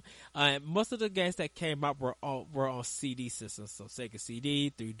some of them. Most of the games that came out were on CD systems. So Sega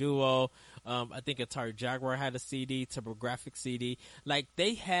CD, 3Duo. I think Atari Jaguar had a CD, TurboGrafx CD. Like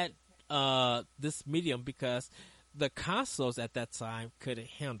they had this medium because the consoles at that time couldn't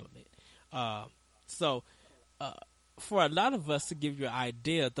handle it. So for a lot of us, to give you an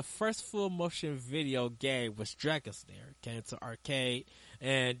idea, the first full motion video game was Dragon's Lair. It came to arcade,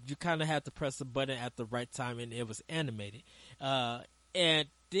 and you kind of had to press a button at the right time, and it was animated. And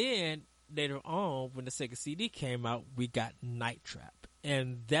then later on, when the Sega CD came out, we got Night Trap,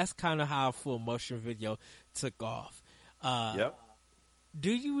 and that's kind of how full motion video took off. Yep. Do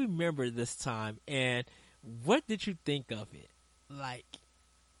you remember this time, and what did you think of it? Like,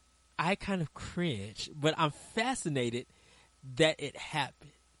 I kind of cringe, but I'm fascinated that it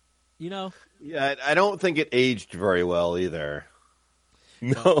happened. You know? Yeah, I don't think it aged very well either.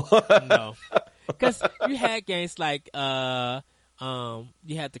 No. No. Because you had games like, you had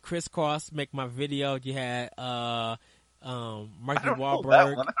the Crisscross Make My Video. You had Marky Wahlberg.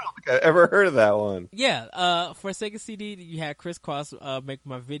 I don't think I ever heard of that one. Yeah, for Sega CD, you had Crisscross Make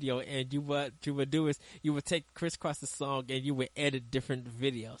My Video, and what you would do is you would take Crisscross's song and you would edit different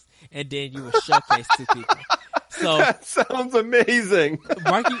videos, and then you would showcase to people. So that sounds amazing.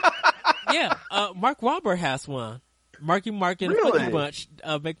 Mark Wahlberg has one. Marky Mark and Really? Funky Bunch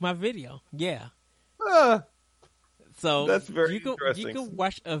Make My Video. Yeah. So that's very interesting. You can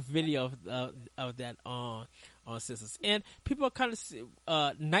watch a video of that on systems, and people kind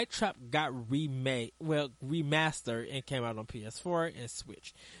of Night Trap got remastered and came out on PS4 and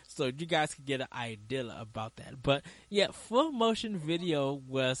Switch, so you guys can get an idea about that. But yeah, full motion video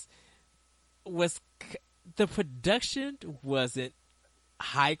was the production wasn't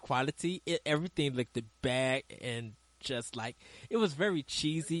high quality. Everything looked bad and just like it was very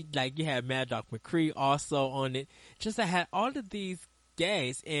cheesy. Like you had Mad Dog McCree also on it. Just I had all of these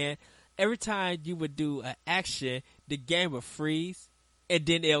games, and every time you would do an action, the game would freeze, and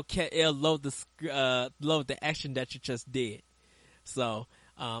then it'll load the action that you just did. So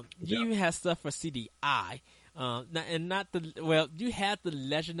you even had stuff for CDI. You had the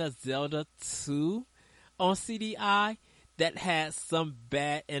Legend of Zelda 2 on CDI that had some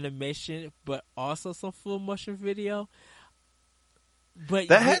bad animation, but also some full motion video. But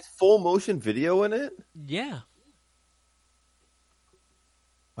that had full motion video in it? Yeah.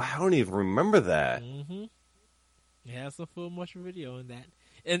 I don't even remember that. Mm-hmm. It has some full motion video in that.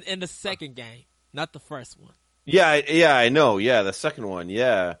 In the second game, not the first one. Yeah, I know. Yeah, the second one.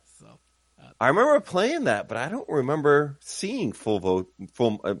 Yeah. So, I remember playing that, but I don't remember seeing full.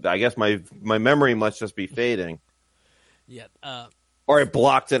 I guess my memory must just be fading. Yeah. Or I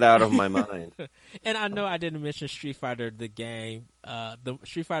blocked it out of my mind. And I know I didn't mention Street Fighter the game, the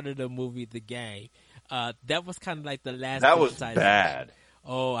Street Fighter the movie, the game. That was kind of like the last. That was bad.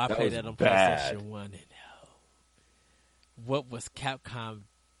 Oh, I played that on PlayStation 1. And what was Capcom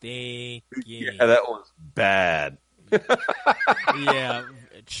thinking? Yeah, that was bad. Yeah,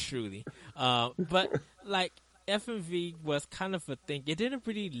 truly. But like FMV was kind of a thing. It didn't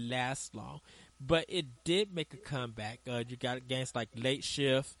really last long, but it did make a comeback. You got games like Late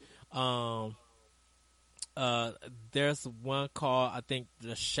Shift. There's one called, I think,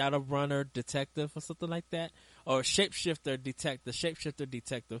 the Shadowrunner Detective or something like that, or Shapeshifter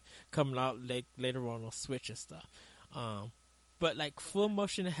Detective, coming out later on Switch and stuff. But like full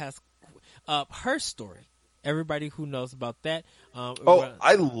motion has Her Story. Everybody who knows about that.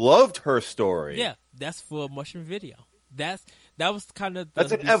 I loved Her Story. Yeah, that's full motion video. That was kind of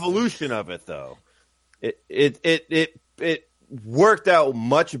that's an evolution of it, though. It worked out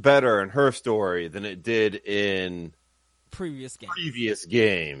much better in her story than it did in previous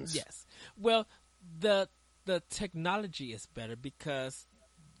games. Yes. Well, the technology is better because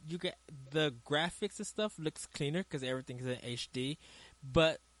you get the graphics and stuff looks cleaner because everything is in HD,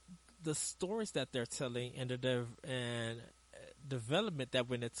 but the stories that they're telling and the development that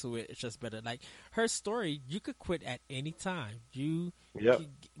went into it is just better. Like her story, you could quit at any time. You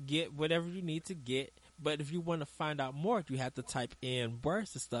get whatever you need to get, but if you want to find out more, you have to type in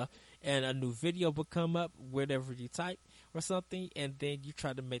words and stuff, and a new video will come up whatever you type or something, and then you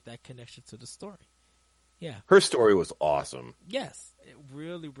try to make that connection to the story. Yeah, her story was awesome. Yes,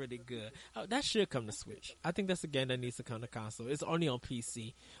 really, really good. Oh, that should come to Switch. I think that's a game that needs to come to console. It's only on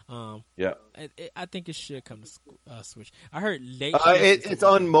PC. I think it should come to Switch. I heard late. It's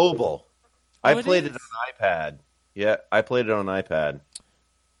on mobile. I played it on iPad. Yeah, I played it on iPad.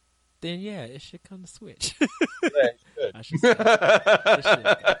 Then yeah, it should come to Switch. Yeah, it should. I should say.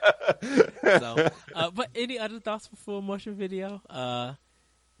 It should. So, but any other thoughts for full motion video?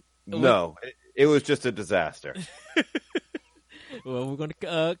 No, it was just a disaster. Well, we're going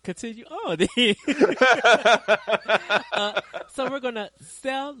to continue on. So we're going to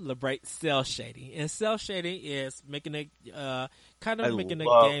celebrate cell shading, and cell shading is making a making a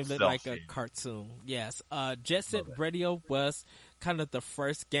game look like a cartoon. Yes, Jet Set Radio was kind of the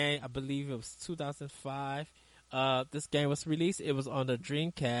first game. I believe it was 2005. This game was released. It was on the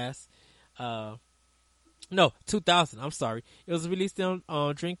Dreamcast. No, 2000. I'm sorry. It was released on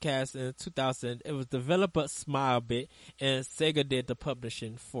Dreamcast in 2000. It was developed by Smilebit, and Sega did the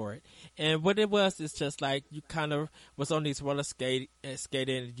publishing for it. And what it was is just like you kind of was on these roller skating,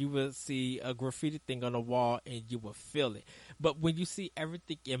 and you would see a graffiti thing on the wall, and you would feel it. But when you see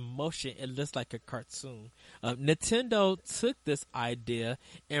everything in motion, it looks like a cartoon. Nintendo took this idea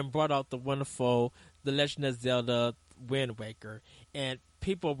and brought out the wonderful The Legend of Zelda Wind Waker, and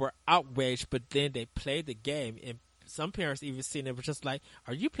people were outraged, but then they played the game, and some parents even seen it were just like,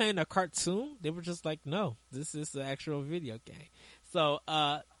 "Are you playing a cartoon?" They were just like, "No, this is the actual video game." So,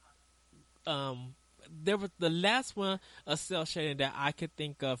 there was the last one of cell shading that I could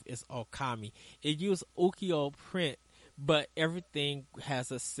think of is Okami. It used ukiyo print, but everything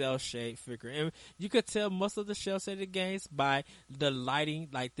has a cell shade figure, and you could tell most of the cell shaded games by the lighting.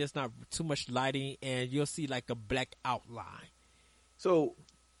 Like there's not too much lighting, and you'll see like a black outline. So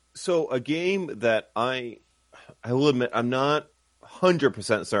a game that I will admit I'm not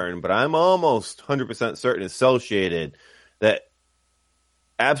 100% certain, but I'm almost 100% certain is cell shaded, that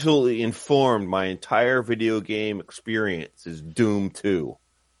absolutely informed my entire video game experience is Doom 2.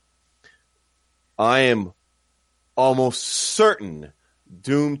 I am almost certain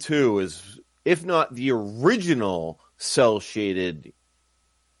Doom 2 is, if not the original cell shaded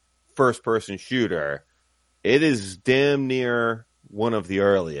first person shooter, it is damn near one of the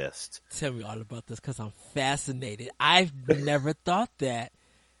earliest. Tell me all about this because I'm fascinated. I've never thought that.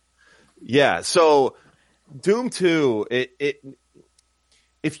 Yeah, so Doom 2,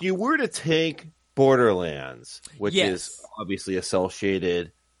 if you were to take Borderlands, which is obviously a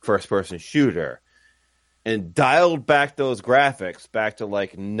cel-shaded first-person shooter, and dialed back those graphics back to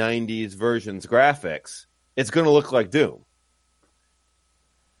like 90s versions graphics, it's going to look like Doom.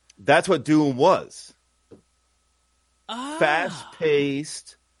 That's what Doom was.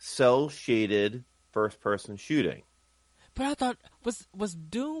 Fast-paced, cel-shaded first-person shooting. But I thought, was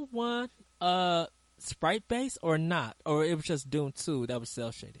Doom 1 sprite-based or not? Or it was just Doom 2 that was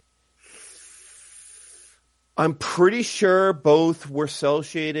cel-shaded? I'm pretty sure both were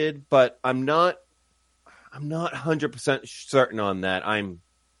cel-shaded, but I'm not 100% certain on that. I'm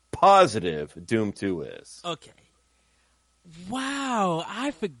positive Doom 2 is. Okay. Wow,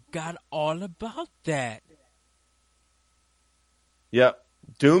 I forgot all about that. Yep.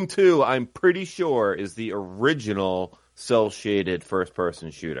 Doom 2, I'm pretty sure, is the original cel-shaded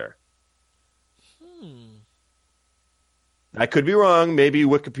first-person shooter. I could be wrong. Maybe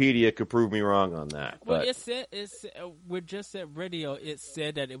Wikipedia could prove me wrong on that. Well, but it said with Just Set Radio, it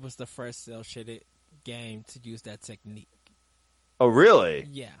said that it was the first cel-shaded game to use that technique. Oh, really?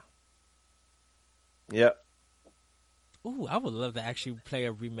 Yeah. Yep. Ooh, I would love to actually play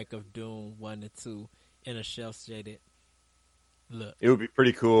a remake of Doom 1 and 2 in a cel-shaded look. It would be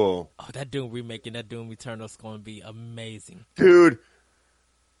pretty cool. Oh, that Doom remake and that Doom Eternal is going to be amazing. Dude,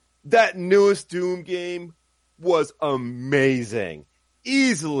 that newest Doom game was amazing.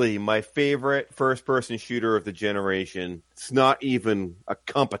 Easily my favorite first-person shooter of the generation. It's not even a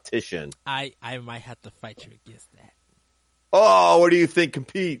competition. I might have to fight you against that. Oh, what do you think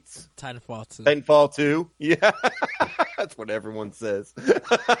competes? Titanfall 2. Titanfall 2? Yeah. That's what everyone says.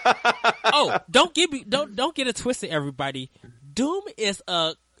 Oh, don't get it twisted, everybody. Doom is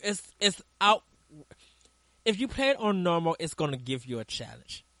out. If you play it on normal, it's going to give you a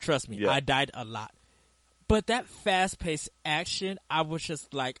challenge. Trust me, I died a lot. But that fast-paced action, I was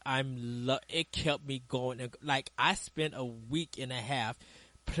just like, it kept me going. Like, I spent a week and a half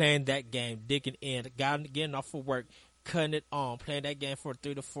playing that game, digging in, getting off of work, cutting it on, playing that game for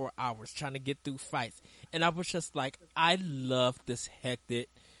 3 to 4 hours, trying to get through fights. And I was just like, I love this hectic.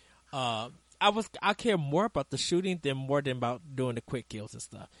 I care more about the shooting than about doing the quick kills and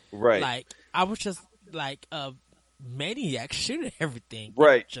stuff. Right. Like, I was just like maniac shooting everything.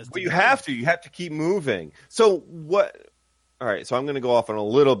 Right. Well, you have to keep moving. So what? All right. So I'm going to go off on a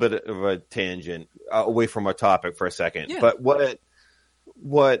little bit of a tangent away from our topic for a second. Yeah. But what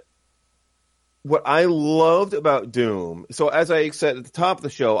I loved about Doom. So as I said at the top of the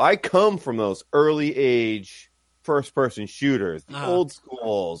show, I come from those early age first person shooters, the old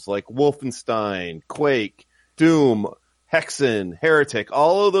schools like Wolfenstein, Quake, Doom, Hexen, Heretic,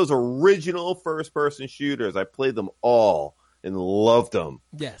 all of those original first-person shooters. I played them all and loved them.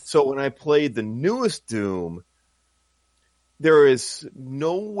 Yes. So when I played the newest Doom, there is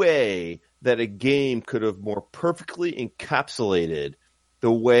no way that a game could have more perfectly encapsulated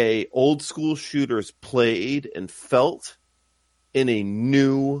the way old-school shooters played and felt in a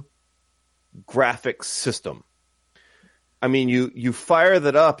new graphics system. I mean, you fire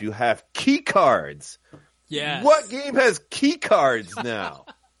that up, you have key cards. Yes. What game has key cards now?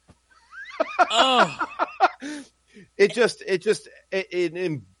 It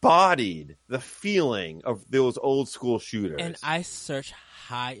embodied the feeling of those old school shooters. And I search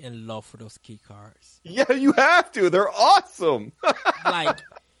high and low for those key cards. Yeah, you have to. They're awesome. like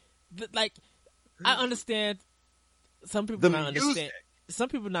I understand. Some people don't understand. Some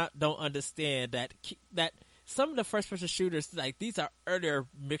people don't understand that some of the first-person shooters, like, these are earlier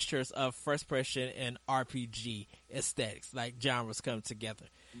mixtures of first-person and RPG aesthetics, like genres come together.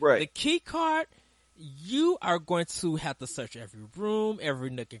 Right. The key card, you are going to have to search every room, every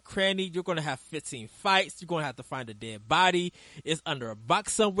nook and cranny. You're going to have 15 fights. You're going to have to find a dead body. It's under a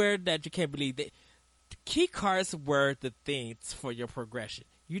box somewhere that you can't believe. The key cards were the things for your progression.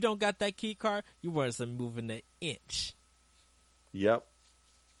 You don't got that key card, you weren't moving an inch. Yep.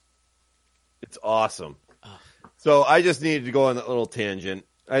 It's awesome. So I just needed to go on that little tangent.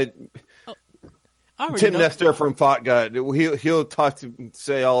 Tim Nestor from Fought God, he'll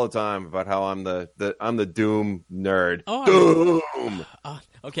say all the time about how I'm the Doom nerd. Doom.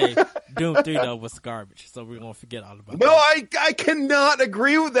 Okay, Doom 3 though was garbage, so we're gonna forget all about. No, that. I cannot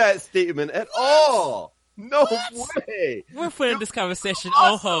agree with that statement at all. No way. We're putting this conversation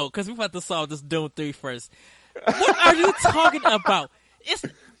on hold because we have to solve this Doom 3 first. What are you talking about?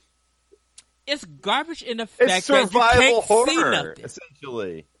 It's garbage in the fact that you can't see nothing.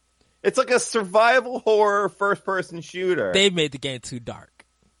 Essentially, it's like a survival horror first-person shooter. They made the game too dark.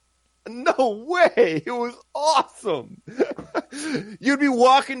 No way! It was awesome. You'd be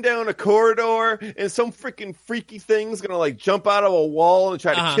walking down a corridor, and some freaking freaky thing's gonna like jump out of a wall and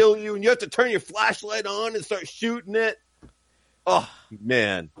try to kill you, and you have to turn your flashlight on and start shooting it. Oh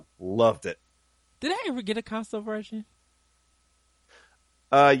man, loved it. Did I ever get a console version?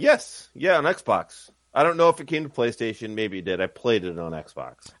 Yes. Yeah, on Xbox. I don't know if it came to PlayStation. Maybe it did. I played it on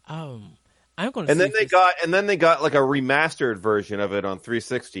Xbox. I'm going to. And then they got like a remastered version of it on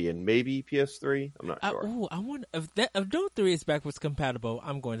 360 and maybe PS3. I'm not sure. I wonder if Doom 3 is backwards compatible.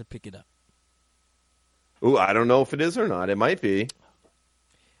 I'm going to pick it up. Ooh, I don't know if it is or not. It might be. Okay.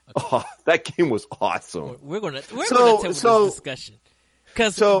 Oh, that game was awesome. We're going to take this discussion.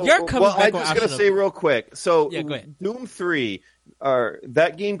 You're coming back. I'm just going to say real quick. So, yeah, go ahead. Doom 3,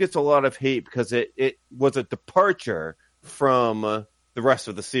 that game gets a lot of hate because it was a departure from the rest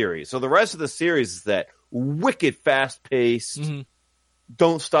of the series. So the rest of the series is that wicked fast-paced,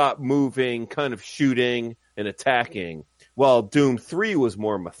 don't stop moving, kind of shooting and attacking. While Doom 3 was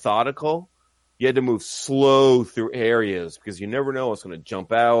more methodical. You had to move slow through areas because you never know what's going to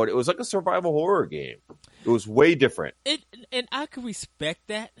jump out. It was like a survival horror game. It was way different. And I could respect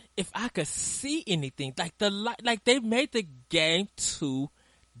that if I could see anything. Like they made the game too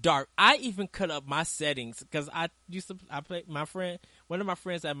dark. I even cut up my settings because I play one of my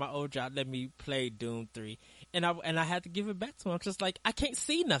friends at my old job let me play Doom 3, and I had to give it back to him. I'm just like, I can't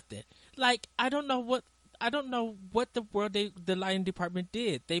see nothing. Like I don't know what the lighting department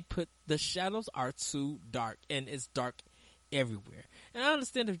did. They put the shadows are too dark, and it's dark everywhere. And I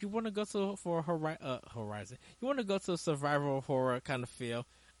understand if you want to go for Horizon, you want to go to a survival horror kind of feel.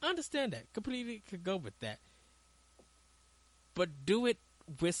 I understand that. Completely could go with that. But do it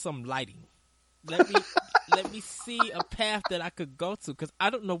with some lighting. let me see a path that I could go to, because I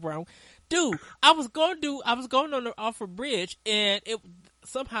don't know where I'm. Dude, I was going on the Alfred Bridge, and it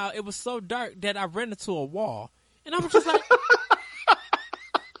was so dark that I ran into a wall, and I was just like.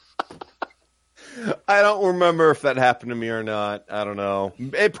 I don't remember if that happened to me or not. I don't know.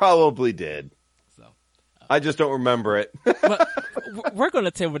 It probably did. So, I just don't remember it. But we're going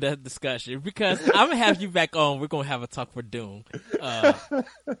to table that discussion, because I'm going to have you back on. We're going to have a talk for Doom.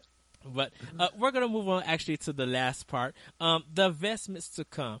 But we're going to move on actually to the last part, the investments to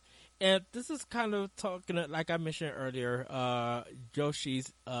come. And this is kind of talking, like I mentioned earlier,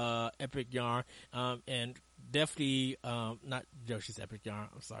 Yoshi's Epic Yarn, and definitely not Yoshi's Epic Yarn,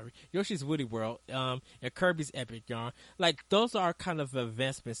 I'm sorry, Yoshi's Woody World, and Kirby's Epic Yarn. Like, those are kind of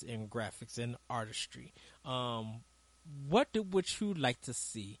advancements in graphics and artistry. What would you like to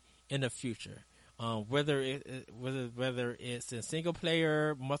see in the future? Whether it's in single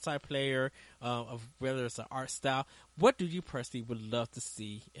player, multiplayer, whether it's an art style, what do you personally would love to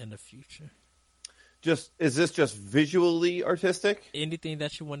see in the future? Is this just visually artistic? Anything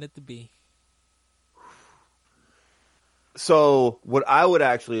that you want it to be. So what I would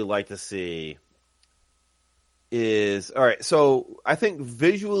actually like to see is, all right, so I think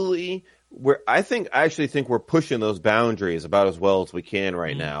visually I actually think we're pushing those boundaries about as well as we can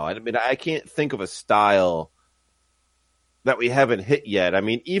right now. I mean, I can't think of a style that we haven't hit yet. I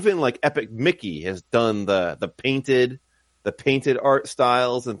mean, even like Epic Mickey has done the painted art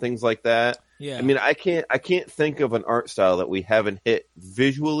styles and things like that. Yeah. I mean, I can't think of an art style that we haven't hit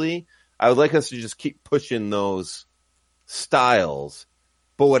visually. I would like us to just keep pushing those styles.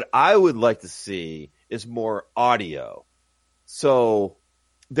 But what I would like to see is more audio. So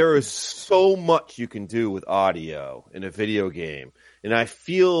there is so much you can do with audio in a video game. And I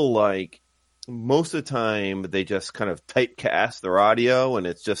feel like most of the time they just kind of typecast their audio, and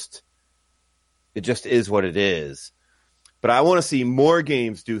it just is what it is. But I want to see more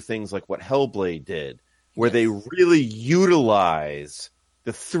games do things like what Hellblade did, where they really utilize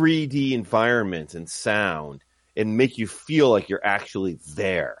the 3D environment and sound and make you feel like you're actually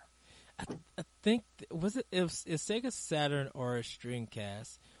there. I think, it's Sega Saturn or a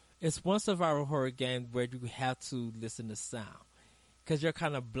Dreamcast. It's one survival horror game where you have to listen to sound because you're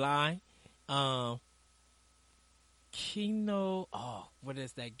kind of blind. Kino, what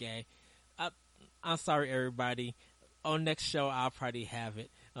is that game? I'm sorry, everybody. On next show, I'll probably have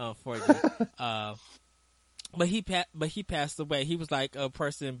it for you. But he passed away. He was like a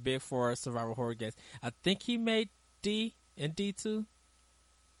person big for survival horror games. I think he made D and D2.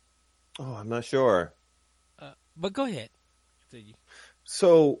 Oh, I'm not sure. But go ahead.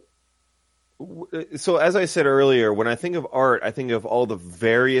 So as I said earlier, when I think of art, I think of all the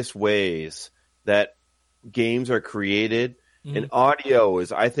various ways that games are created, and audio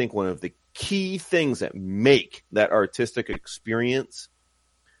is, I think, one of the key things that make that artistic experience.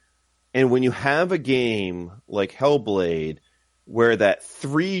 And when you have a game like Hellblade, where that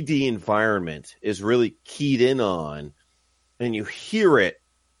 3D environment is really keyed in on, and you hear it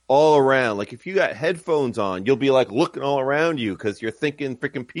all around, like if you got headphones on, you'll be like looking all around you because you're thinking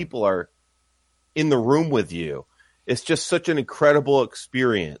freaking people are in the room with you. It's just such an incredible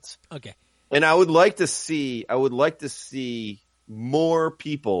experience. Okay. And I would like to see more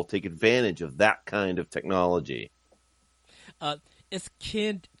people take advantage of that kind of technology. It's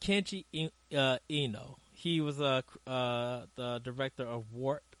Kenji Eno. He was the director of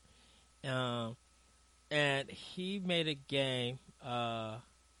Warp, and he made a game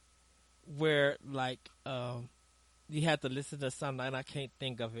where you had to listen to something, and I can't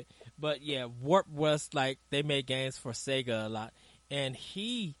think of it. But yeah, Warp was like, they made games for Sega a lot, and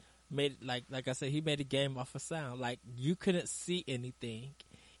he made, like I said, he made a game off of sound. Like, you couldn't see anything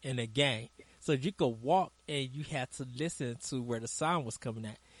in the game, so you could walk and you had to listen to where the sound was coming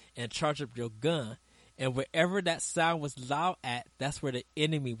at and charge up your gun. And wherever that sound was loud at, that's where the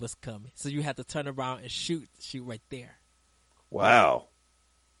enemy was coming. So you had to turn around and shoot right there. Wow.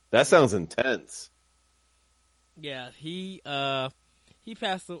 That sounds intense. Yeah, he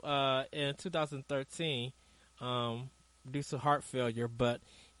passed in 2013 due to heart failure, but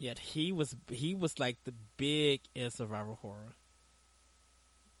yet he was like the big in survival horror.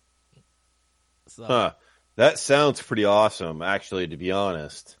 So that sounds pretty awesome, actually, to be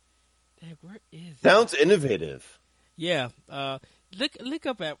honest. Dang, where is sounds innovative. Yeah, look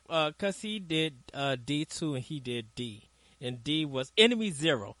up at because he did D2 and he did D, and D was Enemy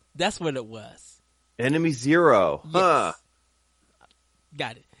Zero. That's what it was. Enemy Zero. Huh. Yes.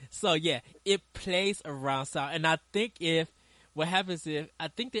 Got it. So yeah, it plays around sound, and I think I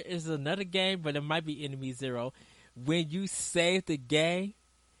think there is another game, but it might be Enemy Zero. When you save the game,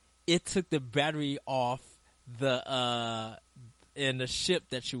 it took the battery off the ship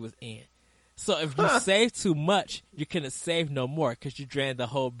that you was in. So if you save too much, you couldn't save no more because you drained the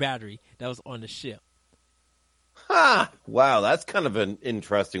whole battery that was on the ship. Wow, that's kind of an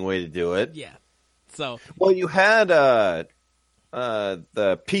interesting way to do it. Yeah. So well, you had the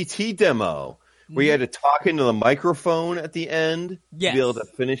PT demo where you had to talk into the microphone at the end to be able to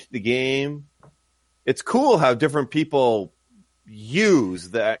finish the game. It's cool how different people use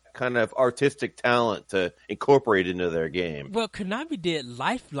that kind of artistic talent to incorporate into their game. Well, Konami did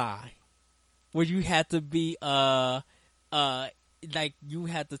Lifeline, where you had to be like you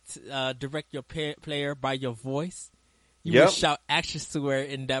had to direct your player by your voice. You would shout actions to where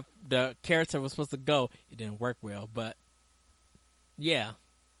and that the character was supposed to go. It didn't work well, but yeah.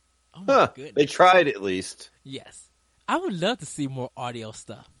 Oh my goodness. They tried at least. Yes. I would love to see more audio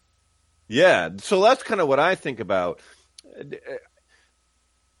stuff. Yeah, so that's kind of what I think about.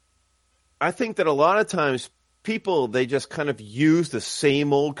 I think that a lot of times people, they just kind of use the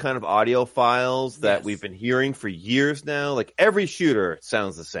same old kind of audio files that we've been hearing for years now. Like every shooter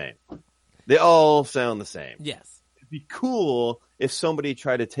sounds the same. They all sound the same. Yes. It'd be cool if somebody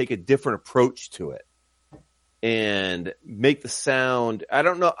tried to take a different approach to it and make the sound. I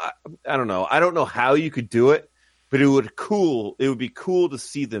don't know. I don't know. I don't know how you could do it, but it would be cool to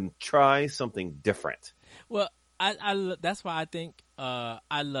see them try something different. Well, that's why I think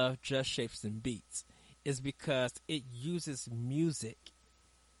I love Just Shapes and Beats, is because it uses music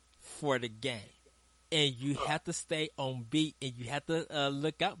for the game. And you have to stay on beat, and you have to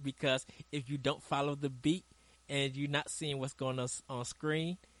look out, because if you don't follow the beat and you're not seeing what's going on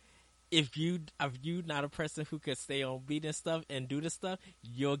screen, if you're not a person who can stay on beat and stuff and do the stuff,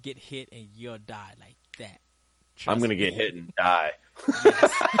 you'll get hit and you'll die like that. I'm going to get hit and die.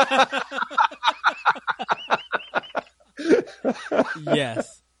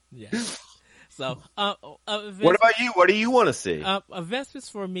 Yes. Yes. So, what about you? What do you want to see? Investments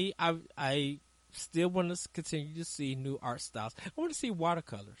for me, I still want to continue to see new art styles. I want to see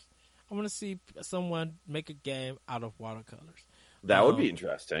watercolors. I want to see someone make a game out of watercolors. That would be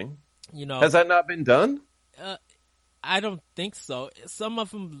interesting. You know, has that not been done? I don't think so. Some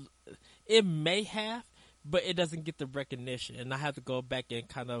of them, it may have, but it doesn't get the recognition, and I have to go back and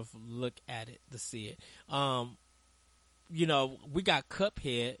kind of look at it to see it. You know, we got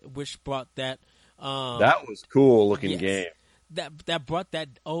Cuphead, which brought that. That was cool looking game. That brought that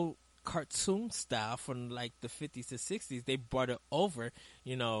old cartoon style from like the 50s and 60s. They brought it over.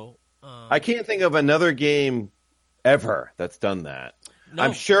 You know, I can't think of another game ever that's done that. No.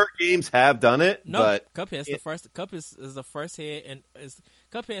 I'm sure games have done it, but Cuphead is the first. Cuphead is the first head, and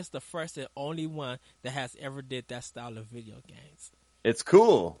Cuphead is the first and only one that has ever did that style of video games. It's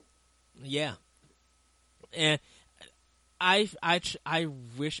cool. Yeah, and I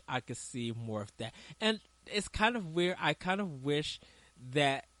wish I could see more of that. And it's kind of weird. I kind of wish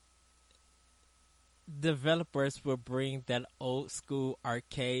that developers would bring that old school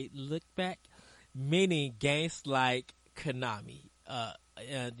arcade look back, meaning games like Konami.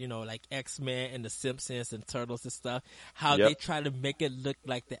 And, you know, like X-Men and The Simpsons and Turtles and stuff, how they try to make it look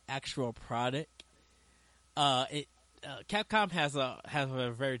like the actual product. Capcom has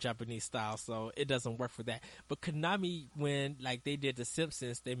a very Japanese style, so it doesn't work for that. But Konami, when like they did The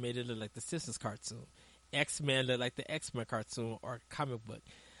Simpsons, they made it look like the Simpsons cartoon. X-Men look like the X-Men cartoon or comic book.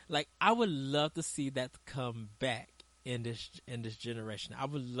 Like, I would love to see that come back in this generation. I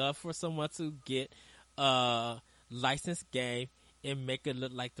would love for someone to get a licensed game and make it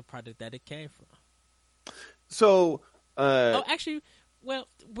look like the product that it came from. So, actually, well,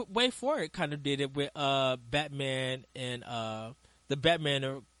 Way Forward kind of did it with Batman and the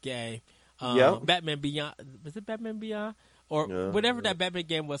Batman game. Batman Beyond. Was it Batman Beyond? Or whatever that Batman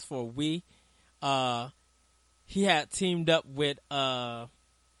game was for Wii. He had teamed up with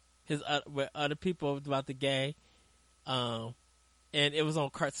with other people about the game. And it was on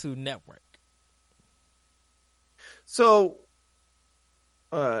Cartoon Network. So,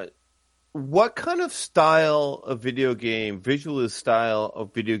 what kind of style of video game, visual style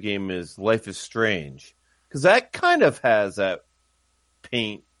of video game is Life is Strange? Because that kind of has that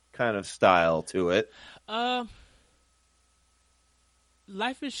paint kind of style to it.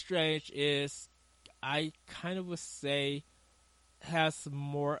 Life is Strange is, I kind of would say, has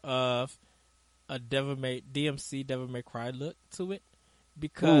more of a DMC Devil May Cry look to it.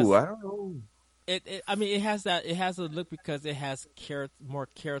 Because I don't know. It has that. It has a look because it has more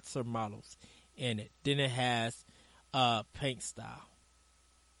character models in it than it has paint style.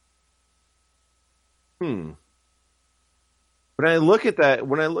 When I look at that,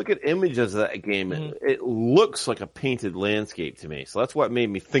 when I look at images of that game, it looks like a painted landscape to me. So that's what made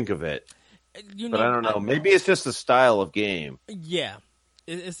me think of it. But I don't know. Maybe it's just the style of game. Yeah,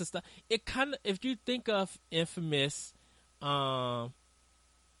 it's the stuff. It kind of, if you think of Infamous, the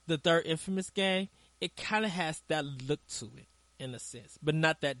third Infamous game, it kind of has that look to it in a sense, but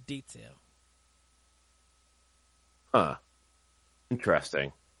not that detail. Huh.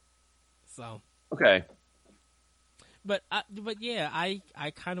 Interesting. So okay. But yeah, I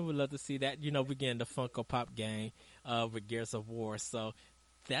kind of would love to see that. You know, we're getting the Funko Pop game with Gears of War, so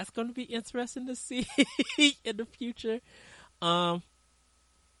that's going to be interesting to see in the future.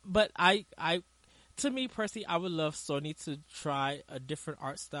 But to me personally, I would love Sony to try a different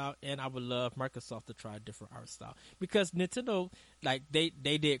art style, and I would love Microsoft to try a different art style, because Nintendo, like they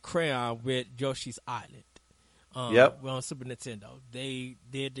did Crayon with Yoshi's Island. Yep. On Super Nintendo, they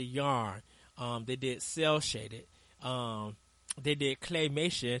did the Yarn. They did Cell Shaded. They did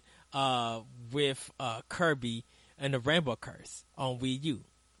Claymation with Kirby and the Rainbow Curse on Wii U.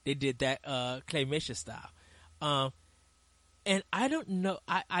 They did that Claymation style. And I don't know.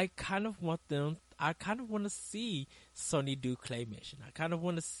 I kind of want them. I kind of want to see Sony do Claymation. I kind of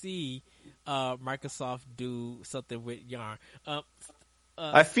want to see Microsoft do something with Yarn.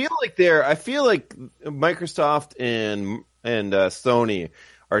 I feel like Microsoft and Sony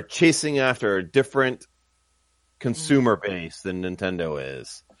are chasing after a different consumer base than Nintendo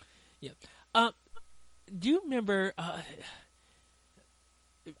is. Yeah. Do you remember?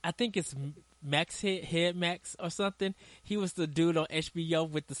 I think it's Max Head Max or something. He was the dude on HBO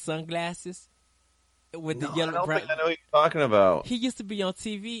with the sunglasses. With the yellow. I don't think I know what you're talking about. He used to be on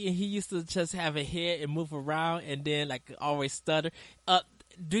TV, and he used to just have a head and move around, and then like always stutter.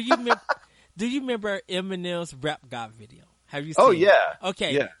 Do you remember? Do you remember Eminem's Rap God video? Have you seen? Oh yeah.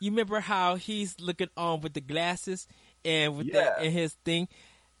 Okay. Yeah. You remember how he's looking on with the glasses and with that and his thing?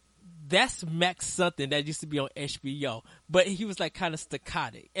 That's Max something that used to be on HBO, but he was like kind of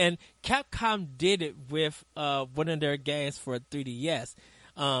staccato. And Capcom did it with one of their games for 3DS.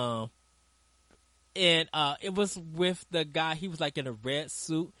 And it was with the guy. He was like in a red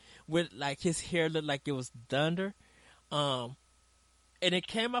suit with like his hair looked like it was thunder. And it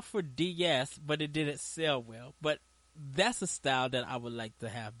came out for DS, but it didn't sell well. But that's a style that I would like to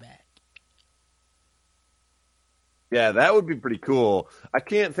have back. Yeah, that would be pretty cool. I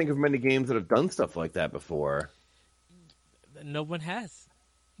can't think of many games that have done stuff like that before. No one has.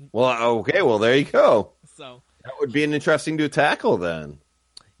 Well, okay, well there you go. So that would be an interesting to tackle then.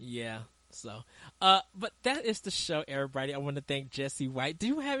 Yeah. So, but that is the show, everybody. I want to thank Jesse White. Do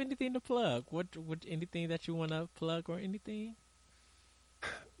you have anything to plug? What anything that you want to plug or anything?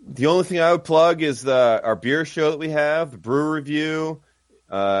 The only thing I would plug is our beer show that we have, the Brew Review.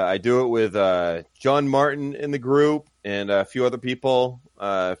 I do it with John Martin in the group and a few other people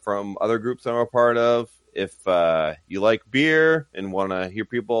from other groups I'm a part of. If you like beer and want to hear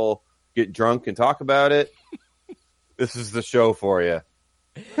people get drunk and talk about it, this is the show for you.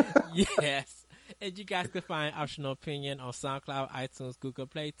 Yes. And you guys can find Optional Opinion on SoundCloud, iTunes, Google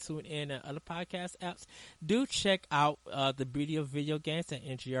Play, TuneIn, and other podcast apps. Do check out the Beauty of Video Games at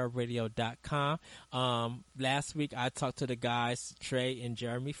NGRradio.com. Last week, I talked to the guys, Trey and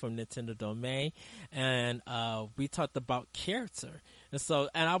Jeremy from Nintendo Domain, and we talked about character.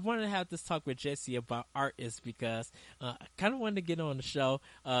 And I wanted to have this talk with Jesse about artists because I kind of wanted to get on the show,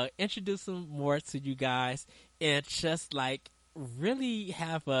 introduce them more to you guys, and just like really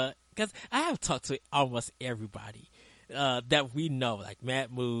have because I have talked to almost everybody that we know, like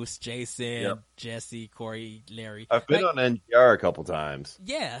Matt Moose, Jason, Jesse, Corey, Larry. I've been on NGR a couple times.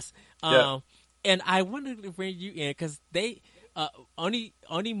 Yes. And I wanted to bring you in because they only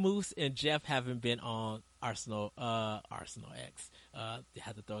Moose and Jeff haven't been on Arsenal X. They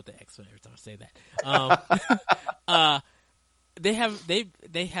had to throw out the X every time I say that. They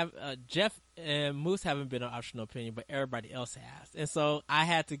have Jeff and Moose haven't been on Optional Opinion, but everybody else has. And so I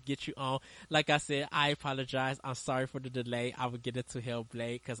had to get you on. Like I said, I apologize. I'm sorry for the delay. I will get into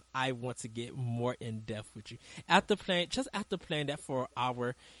Hellblade because I want to get more in depth with you. After playing that for an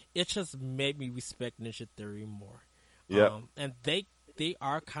hour, it just made me respect Ninja Theory more. Yeah. And they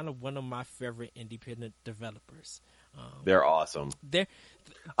are kind of one of my favorite independent developers. They're awesome.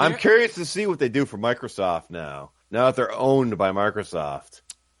 I'm curious to see what they do for Microsoft now. Now that they're owned by Microsoft.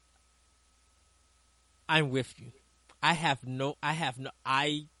 I'm with you. I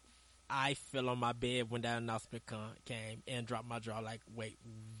fell on my bed when that announcement came and dropped my jaw like, wait,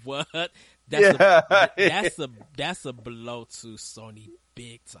 what? That's a blow to Sony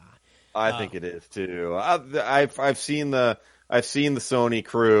big time. I think it is too. I've seen the Sony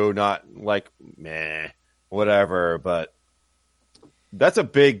crew, not like meh, whatever, but that's a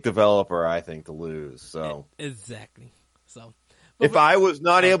big developer, I think, to lose. So exactly. So, If I was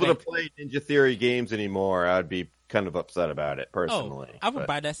not able to play Ninja Theory games anymore, I'd be kind of upset about it personally. I would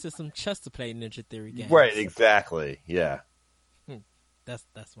buy that system just to play Ninja Theory games. Right, exactly. Yeah. That's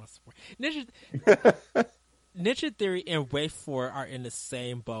my support. Ninja Theory and Wave 4 are in the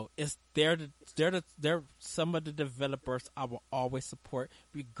same boat. They're some of the developers I will always support,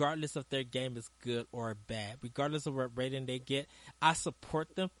 regardless if their game is good or bad. Regardless of what rating they get, I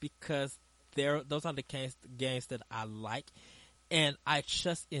support them because those are the games that I like. And I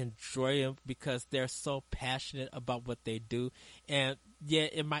just enjoy them because they're so passionate about what they do. And yeah,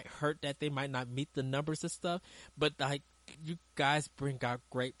 it might hurt that they might not meet the numbers and stuff, but like, you guys bring out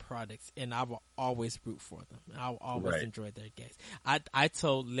great products, and I will always root for them. I will always enjoy their games. I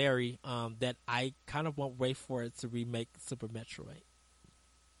told Larry that I kind of want Wait for it to remake Super Metroid.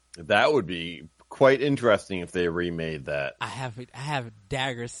 That would be quite interesting if they remade that. I have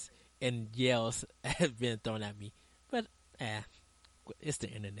daggers and yells being thrown at me, but it's the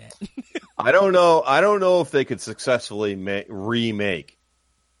internet. I don't know if they could successfully remake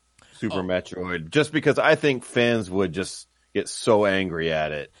Super Metroid, just because I think fans would just get so angry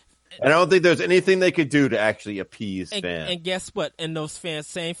at it. And I don't think there's anything they could do to actually appease fans. And guess what? And those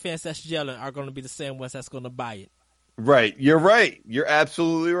same fans that's yelling are going to be the same ones that's going to buy it. Right. You're right. You're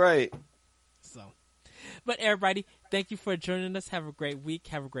absolutely right. So, but everybody, thank you for joining us. Have a great week.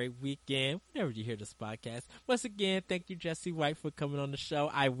 Have a great weekend whenever you hear this podcast. Once again, thank you, Jesse White, for coming on the show.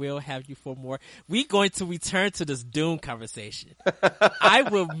 I will have you for more. We're going to return to this Doom conversation. I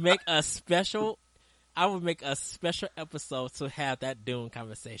will make a special episode to have that Doom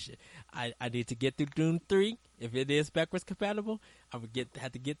conversation. I need to get through Doom 3. If it is backwards compatible, I would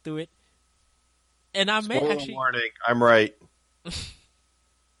have to get through it. And I may actually warning, I'm right.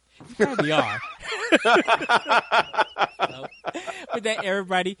 You probably are. So, with that,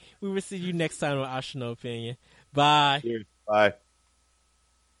 everybody, we will see you next time on Ashino Opinion. Bye. Bye.